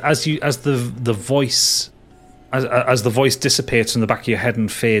the voice dissipates from the back of your head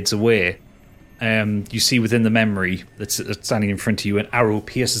and fades away, you see within the memory that's standing in front of you, an arrow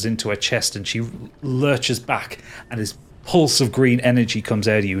pierces into her chest, and she lurches back, and this pulse of green energy comes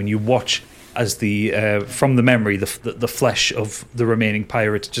out of you, and you watch as from the memory the flesh of the remaining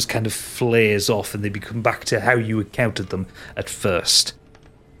pirates just kind of flares off, and they become back to how you encountered them at first.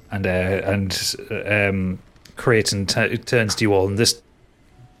 And Creighton turns to you all, and this.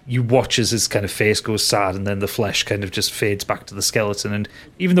 You watch as his kind of face goes sad, and then the flesh kind of just fades back to the skeleton. And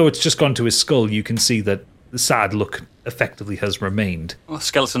even though it's just gone to his skull, you can see that the sad look effectively has remained. Well,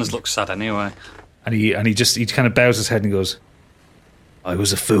 skeletons look sad anyway. And he kind of bows his head and goes, "I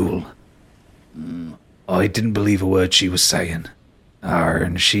was a fool. I didn't believe a word she was saying.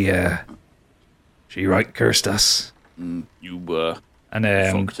 And she right cursed us. You were and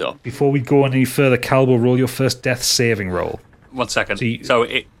fucked up. Before we go on any further, Cal will roll your first death saving roll." 1 second.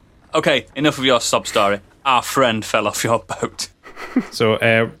 Okay, enough of your sob story. Our friend fell off your boat. So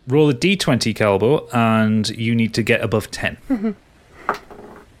roll a d20, Calbo, and you need to get above 10.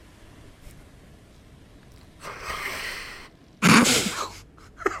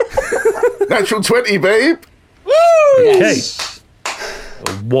 Natural 20, babe. Woo! Yes.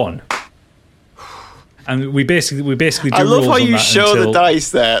 Okay. 1. And we basically do. I love rolls how on you that show until... the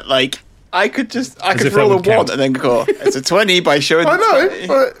dice there. Like I could roll a 1 count. and then go, it's a 20 by showing. I know, 20.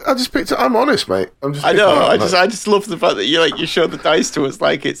 but I just picked it. I'm honest, mate. I know. I just love the fact that you show the dice to us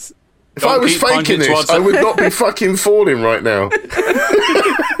like it's. If I was faking this, I would not be fucking falling right now.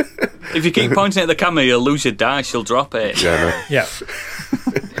 If you keep pointing at the camera, you'll lose your dice. You'll drop it. Yeah. No. Yeah.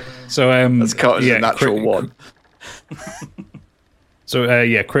 So that's caught as a natural 1. So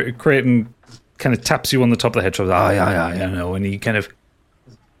Creighton kind of taps you on the top of the head. So I know, and he kind of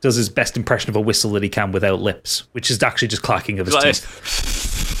does his best impression of a whistle that he can without lips, which is actually just clacking of his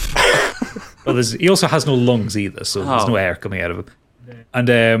teeth. Well, he also has no lungs either, so there's no air coming out of him. And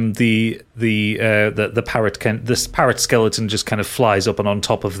the parrot this parrot skeleton just kind of flies up and on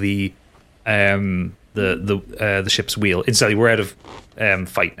top of the the ship's wheel. Instantly, we're out of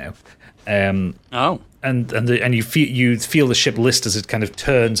fight now. And you feel the ship list as it kind of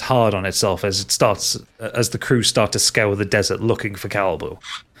turns hard on itself as the crew start to scour the desert looking for Calbo.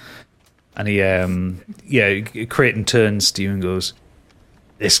 And Creighton turns to you and goes,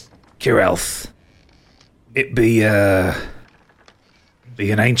 "This Kirelth, it be an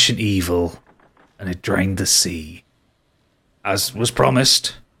ancient evil, and it drained the sea. As was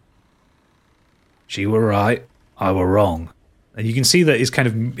promised, she were right, I were wrong." And you can see that his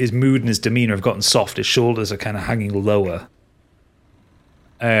mood and his demeanor have gotten soft. His shoulders are kind of hanging lower.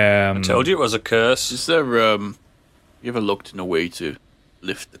 I told you it was a curse. Is there, you ever looked in a way to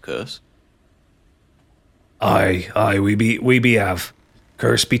lift the curse? Aye, we be have.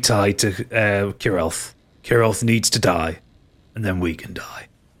 Curse be tied to Kirelth. Kirelth needs to die, and then we can die.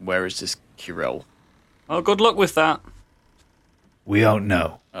 Where is this Kirel? Oh, good luck with that. We don't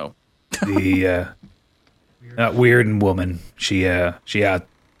know. Oh. That weird woman, she had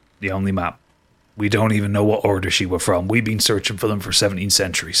the only map. We don't even know what order she were from. We've been searching for them for 17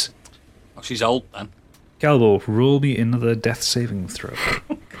 centuries. Oh, she's old then. Calbo, roll me another death saving throw.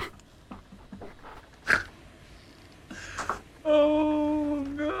 Oh,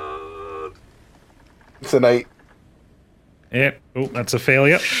 God. It's an 8. Yep. Oh, that's a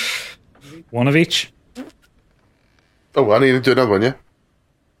failure. One of each. Oh, I need to do another one, yeah?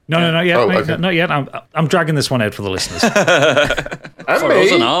 No, not yet. Oh, mate. okay. Not yet. I'm dragging this one out for the listeners. And For me.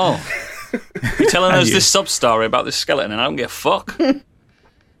 us and all. You're telling us you. this sub-story about this skeleton and I don't give a fuck.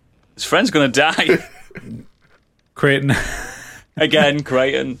 His friend's going to die. Creighton. Again,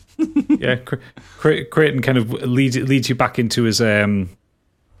 Creighton. Yeah, Creighton kind of leads you back into his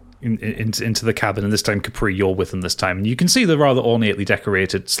into the cabin, and this time Capri, you're with him this time, and you can see the rather ornately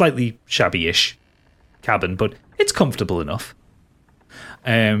decorated, slightly shabby-ish cabin, but it's comfortable enough.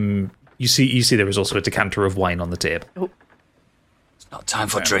 You see there is also a decanter of wine on the table. Oh. It's not time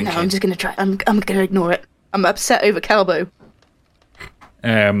for drinking. No, I'm just gonna try. I'm gonna ignore it. I'm upset over Calbo.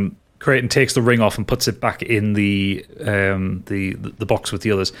 Creighton takes the ring off and puts it back in the box with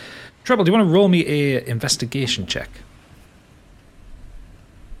the others. Treble, do you want to roll me a investigation check?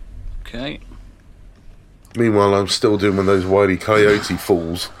 Okay. Meanwhile, I'm still doing one of those Wile E. Coyote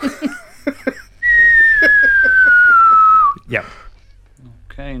falls. Yeah.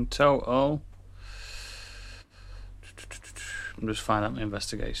 Okay, in total. I'm just finding out my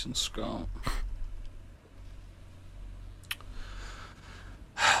investigation score.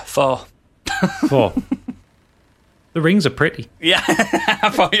 4. 4. The rings are pretty. Yeah, I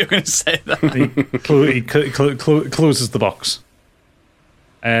thought you were going to say that. He closes the box.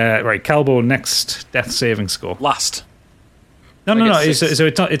 Right, Calbo, next death saving score. Last. No. So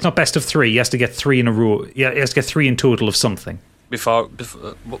it's not best of 3. He has to get 3 in a row. Yeah, he has to get 3 in total of something. Before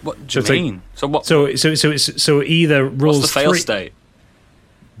what do you mean? So what? So either rolls. What's the fail 3 state?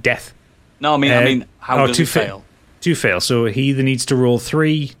 Death. No, I mean how does it fail? 2 fail. So he either needs to roll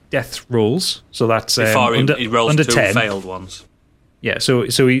 3 death rolls. So that's before he rolls under 2 10 failed ones. Yeah. So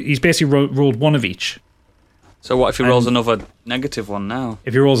he's basically rolled 1 of each. So what if he rolls another negative one now?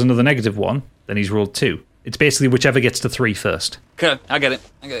 If he rolls another negative 1, then he's rolled 2. It's basically whichever gets to 3 first. Okay, I get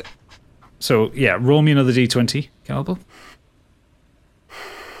it. So yeah, roll me another d20, Calbo.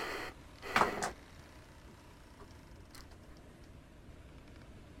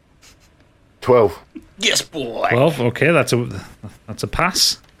 $12. Yes, boy. 12. Okay, that's a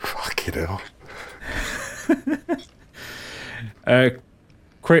pass. Fucking hell.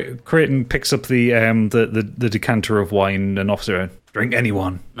 Creighton picks up the decanter of wine and offers her, "Drink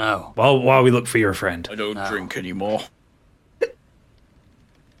anyone." No. While we look for your friend. I don't drink anymore.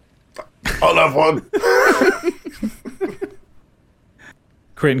 I'll have one.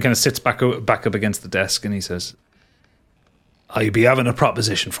 Creighton kind of sits back up against the desk and he says, "I be having a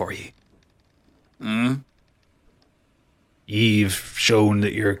proposition for ye. You've shown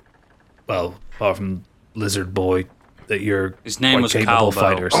that you're, well, apart from Lizard Boy, that you're His name quite was capable Calbo.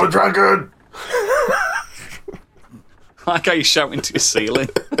 fighters." I'm a dragon. I like how you shouting to your ceiling.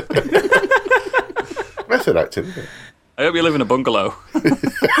 Method acting. Isn't it? I hope you live in a bungalow.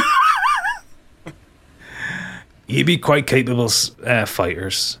 You be quite capable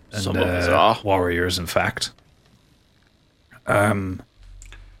fighters and Some of us are. warriors, in fact.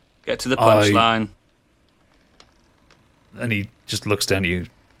 Get to the punchline. And he just looks down at you.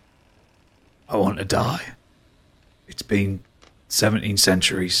 I want to die. It's been 17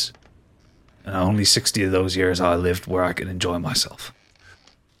 centuries, and only 60 of those years I lived where I can enjoy myself.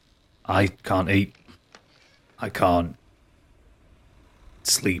 I can't eat. I can't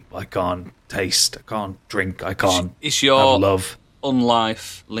sleep. I can't taste. I can't drink. I can't Is your have love.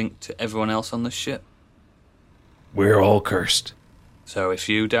 unlife linked to everyone else on the ship? We're all cursed. So if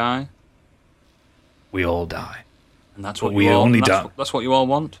you die, we all die. And that's But what we you all, only and that's, die. that's what you all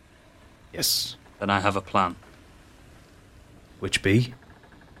want? Yes. Then I have a plan. Which be?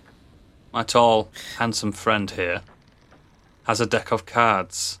 My tall, handsome friend here has a deck of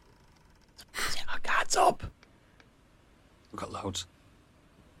cards. Get our cards up. We've got loads.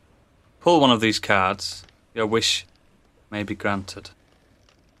 Pull one of these cards. Your wish may be granted.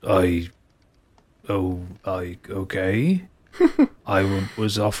 Okay. I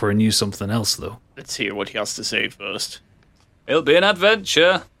was offering you something else, though. Let's hear what he has to say first. It'll be an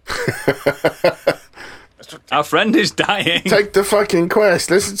adventure. Our friend is dying. Take the fucking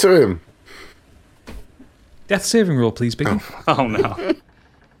quest. Listen to him. Death saving roll, please, Biggie. Oh no.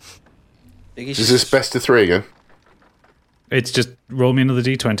 Is this best of 3 again? It's just roll me another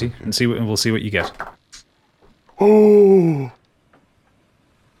d20 and we'll see what you get. Oh.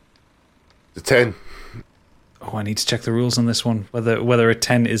 The 10. Oh, I need to check the rules on this one. Whether a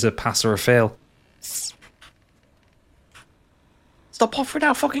 10 is a pass or a fail. Stop offering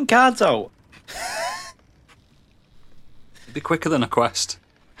our fucking cards out. It'd be quicker than a quest.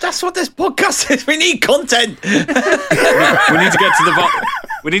 That's what this podcast is. We need content. We need to get to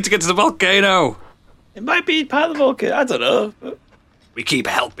the volcano. It might be part of the volcano. I don't know. We keep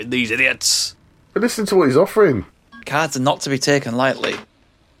helping these idiots. But listen to what he's offering. Cards are not to be taken lightly.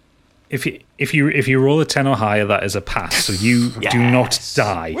 If you roll a 10 or higher, that is a pass. So you do not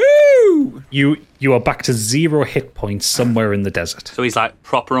die. Woo! You are back to 0 hit points somewhere in the desert. So he's like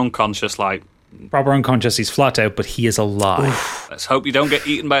proper unconscious, like proper unconscious. He's flat out, but he is alive. Let's hope you don't get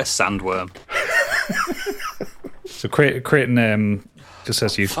eaten by a sandworm. So Creighton just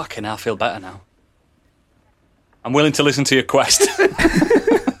says to you. Fucking hell, I feel better now. I'm willing to listen to your quest.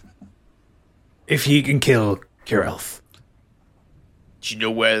 If you can kill Kirelth, do you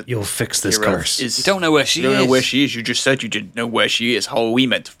know where you'll fix this Kirelth curse? is? You don't know where she is. You don't know where she is. You just said you didn't know where she is. How are we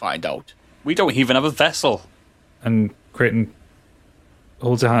meant to find out? We don't even have a vessel. And Creighton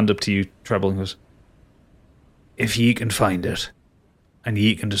holds a hand up to you, Treble, and goes, if ye can find it, and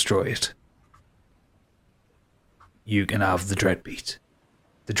ye can destroy it, you can have the Dreadbeat.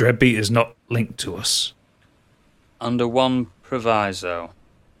 The Dreadbeat is not linked to us. Under one proviso.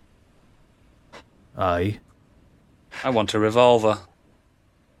 Aye. I want a revolver.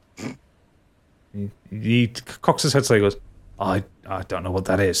 He cocks his head slightly and goes, I don't know what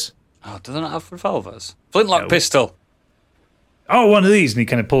that is. Oh, do they not have revolvers? Flintlock pistol. Oh, one of these. And he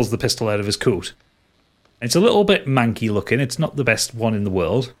kind of pulls the pistol out of his coat. It's a little bit manky looking. It's not the best one in the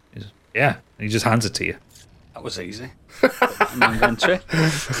world. Yeah. And he just hands it to you. That was easy. Inventory.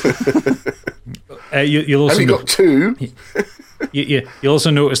 You'll also Have you got 2? You also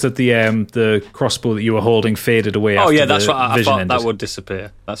noticed that the crossbow that you were holding faded away. Oh after yeah, that's what I thought ended. that would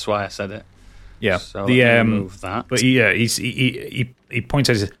disappear. That's why I said it. Yeah, so remove that. But he points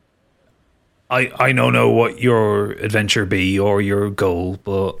out. He says, I don't know what your adventure be or your goal,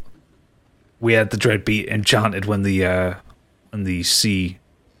 but we had the Dreadbeat enchanted when the sea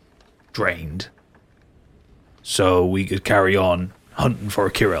drained, so we could carry on hunting for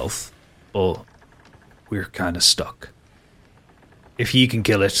Kirelth, but we're kind of stuck. If ye can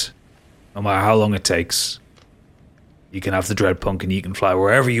kill it, no matter how long it takes, you can have the Dreadpunk and you can fly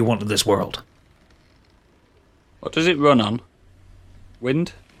wherever you want in this world. What does it run on?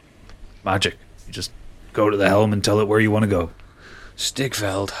 Wind? Magic. You just go to the helm and tell it where you want to go.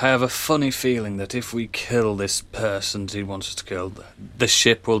 Stigveld, I have a funny feeling that if we kill this person he wants us to kill, the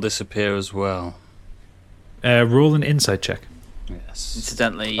ship will disappear as well. Roll an insight check. Yes.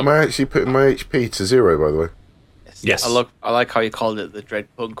 Incidentally, Am I actually putting my HP to 0, by the way? Yes. I like how you called it the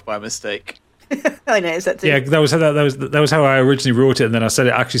Dreadpunk by mistake. I noticed that too. Yeah, that was how I originally wrote it, and then I said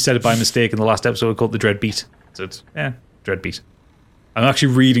it by mistake in the last episode. I called it the Dreadbeat. So it's Dreadbeat. I'm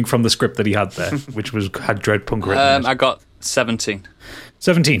actually reading from the script that he had there, which had Dreadpunk written in it. I got 17.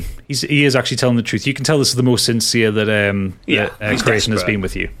 17. He is actually telling the truth. You can tell this is the most sincere that Creighton has been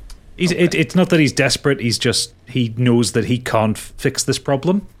with you. It's not that he's desperate. He knows that he can't fix this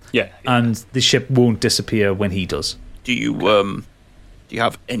problem. Yeah. And the ship won't disappear when he does. Do you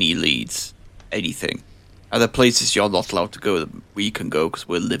have any leads? Anything? Are there places you're not allowed to go that we can go because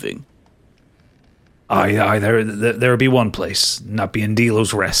we're living? Aye, there'll be one place, and that be in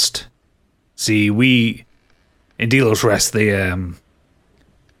Delos Rest. See, in Delos Rest, they kind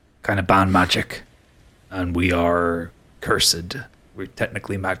of ban magic, and we are cursed. We're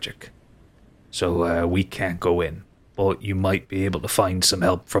technically magic, so we can't go in. But you might be able to find some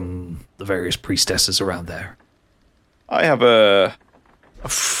help from the various priestesses around there. I have a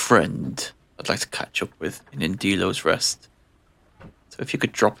friend I'd like to catch up with in Delos Rest. So if you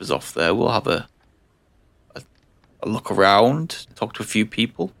could drop us off there, we'll have a I'll look around, talk to a few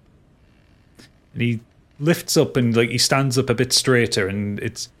people. And he lifts up and he stands up a bit straighter,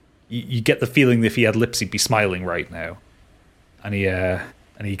 and you get the feeling that if he had lips, he'd be smiling right now. And he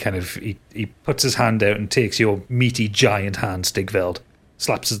puts his hand out and takes your meaty giant hand, Stigveld,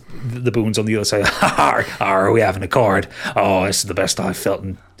 slaps the bones on the other side. Are we having a accord? Oh, this is the best I've felt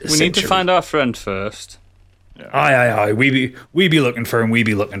in a century. Need to find our friend first. Yeah. Aye. We be looking for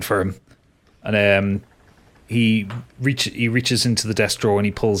him. And he reaches into the desk drawer and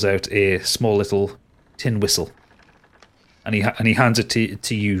he pulls out a small little tin whistle, and he hands it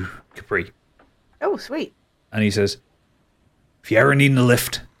to you, Capri. Oh, sweet. And he says, "If you ever need a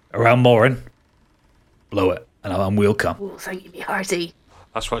lift around Morin, blow it, and we'll come." Oh, thank you, me hearty.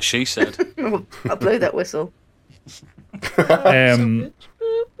 That's what she said. I'll blow that whistle.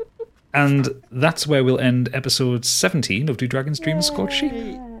 And that's where we'll end episode 17 of Do Dragons Dream of Scorched Sheep.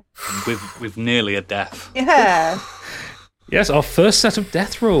 With nearly a death. Yeah. Yes, our first set of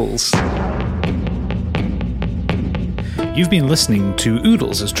death rolls. You've been listening to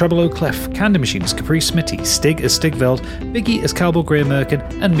Oodles as Treble O'Clef, Candy Machine as Capri Smitty, Stig as Stigveld, Biggie as Cowboy Grey Merkin,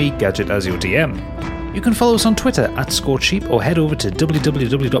 and me, Gadget, as your DM. You can follow us on Twitter at Scorched Sheep, or head over to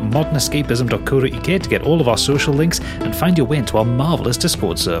www.modernescapism.co.uk to get all of our social links and find your way into our marvellous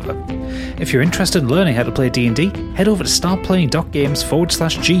Discord server. If you're interested in learning how to play D&D, head over to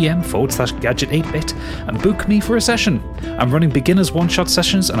startplaying.games/GM/Gadget8bit and book me for a session. I'm running beginners one-shot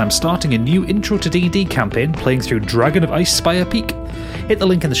sessions, and I'm starting a new Intro to D&D campaign playing through Dragon of Ice Spire Peak. Hit the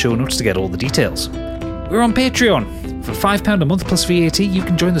link in the show notes to get all the details. We're on Patreon. For £5 a month plus VAT, you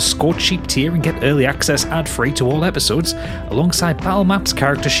can join the Scorched Sheep tier and get early access ad-free to all episodes, alongside battle maps,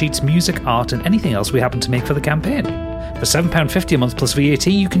 character sheets, music, art, and anything else we happen to make for the campaign. For £7.50 a month plus VAT,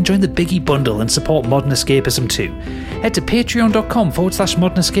 you can join the Biggie Bundle and support Modern Escapism too. Head to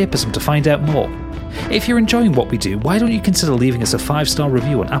patreon.com/Modern Escapism to find out more. If you're enjoying what we do, why don't you consider leaving us a 5-star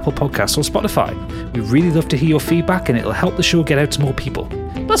review on Apple Podcasts or Spotify? We'd really love to hear your feedback, and it'll help the show get out to more people.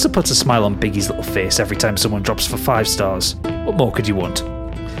 Plus, it puts a smile on Biggie's little face every time someone drops for 5 stars. What more could you want?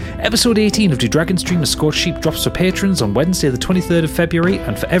 Episode 18 of Do Dragons Dream of Scorched Sheep drops for patrons on Wednesday the 23rd of February,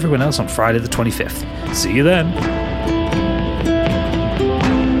 and for everyone else on Friday the 25th. See you then!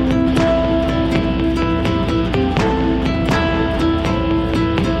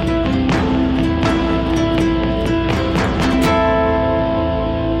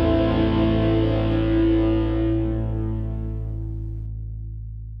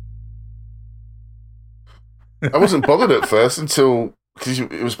 I wasn't bothered at first until, because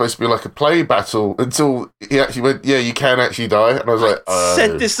it was supposed to be like a play battle, until he actually went, yeah, you can actually die. And I was like, oh.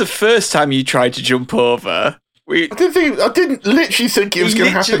 Said this the first time you tried to jump over. I didn't literally think it was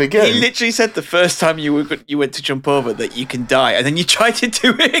going to happen again. He literally said the first time you went to jump over that you can die, and then you tried to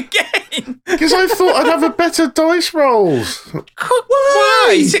do it again. Because I thought I'd have a better dice rolls.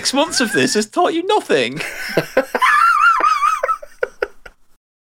 Why? 6 months of this has taught you nothing.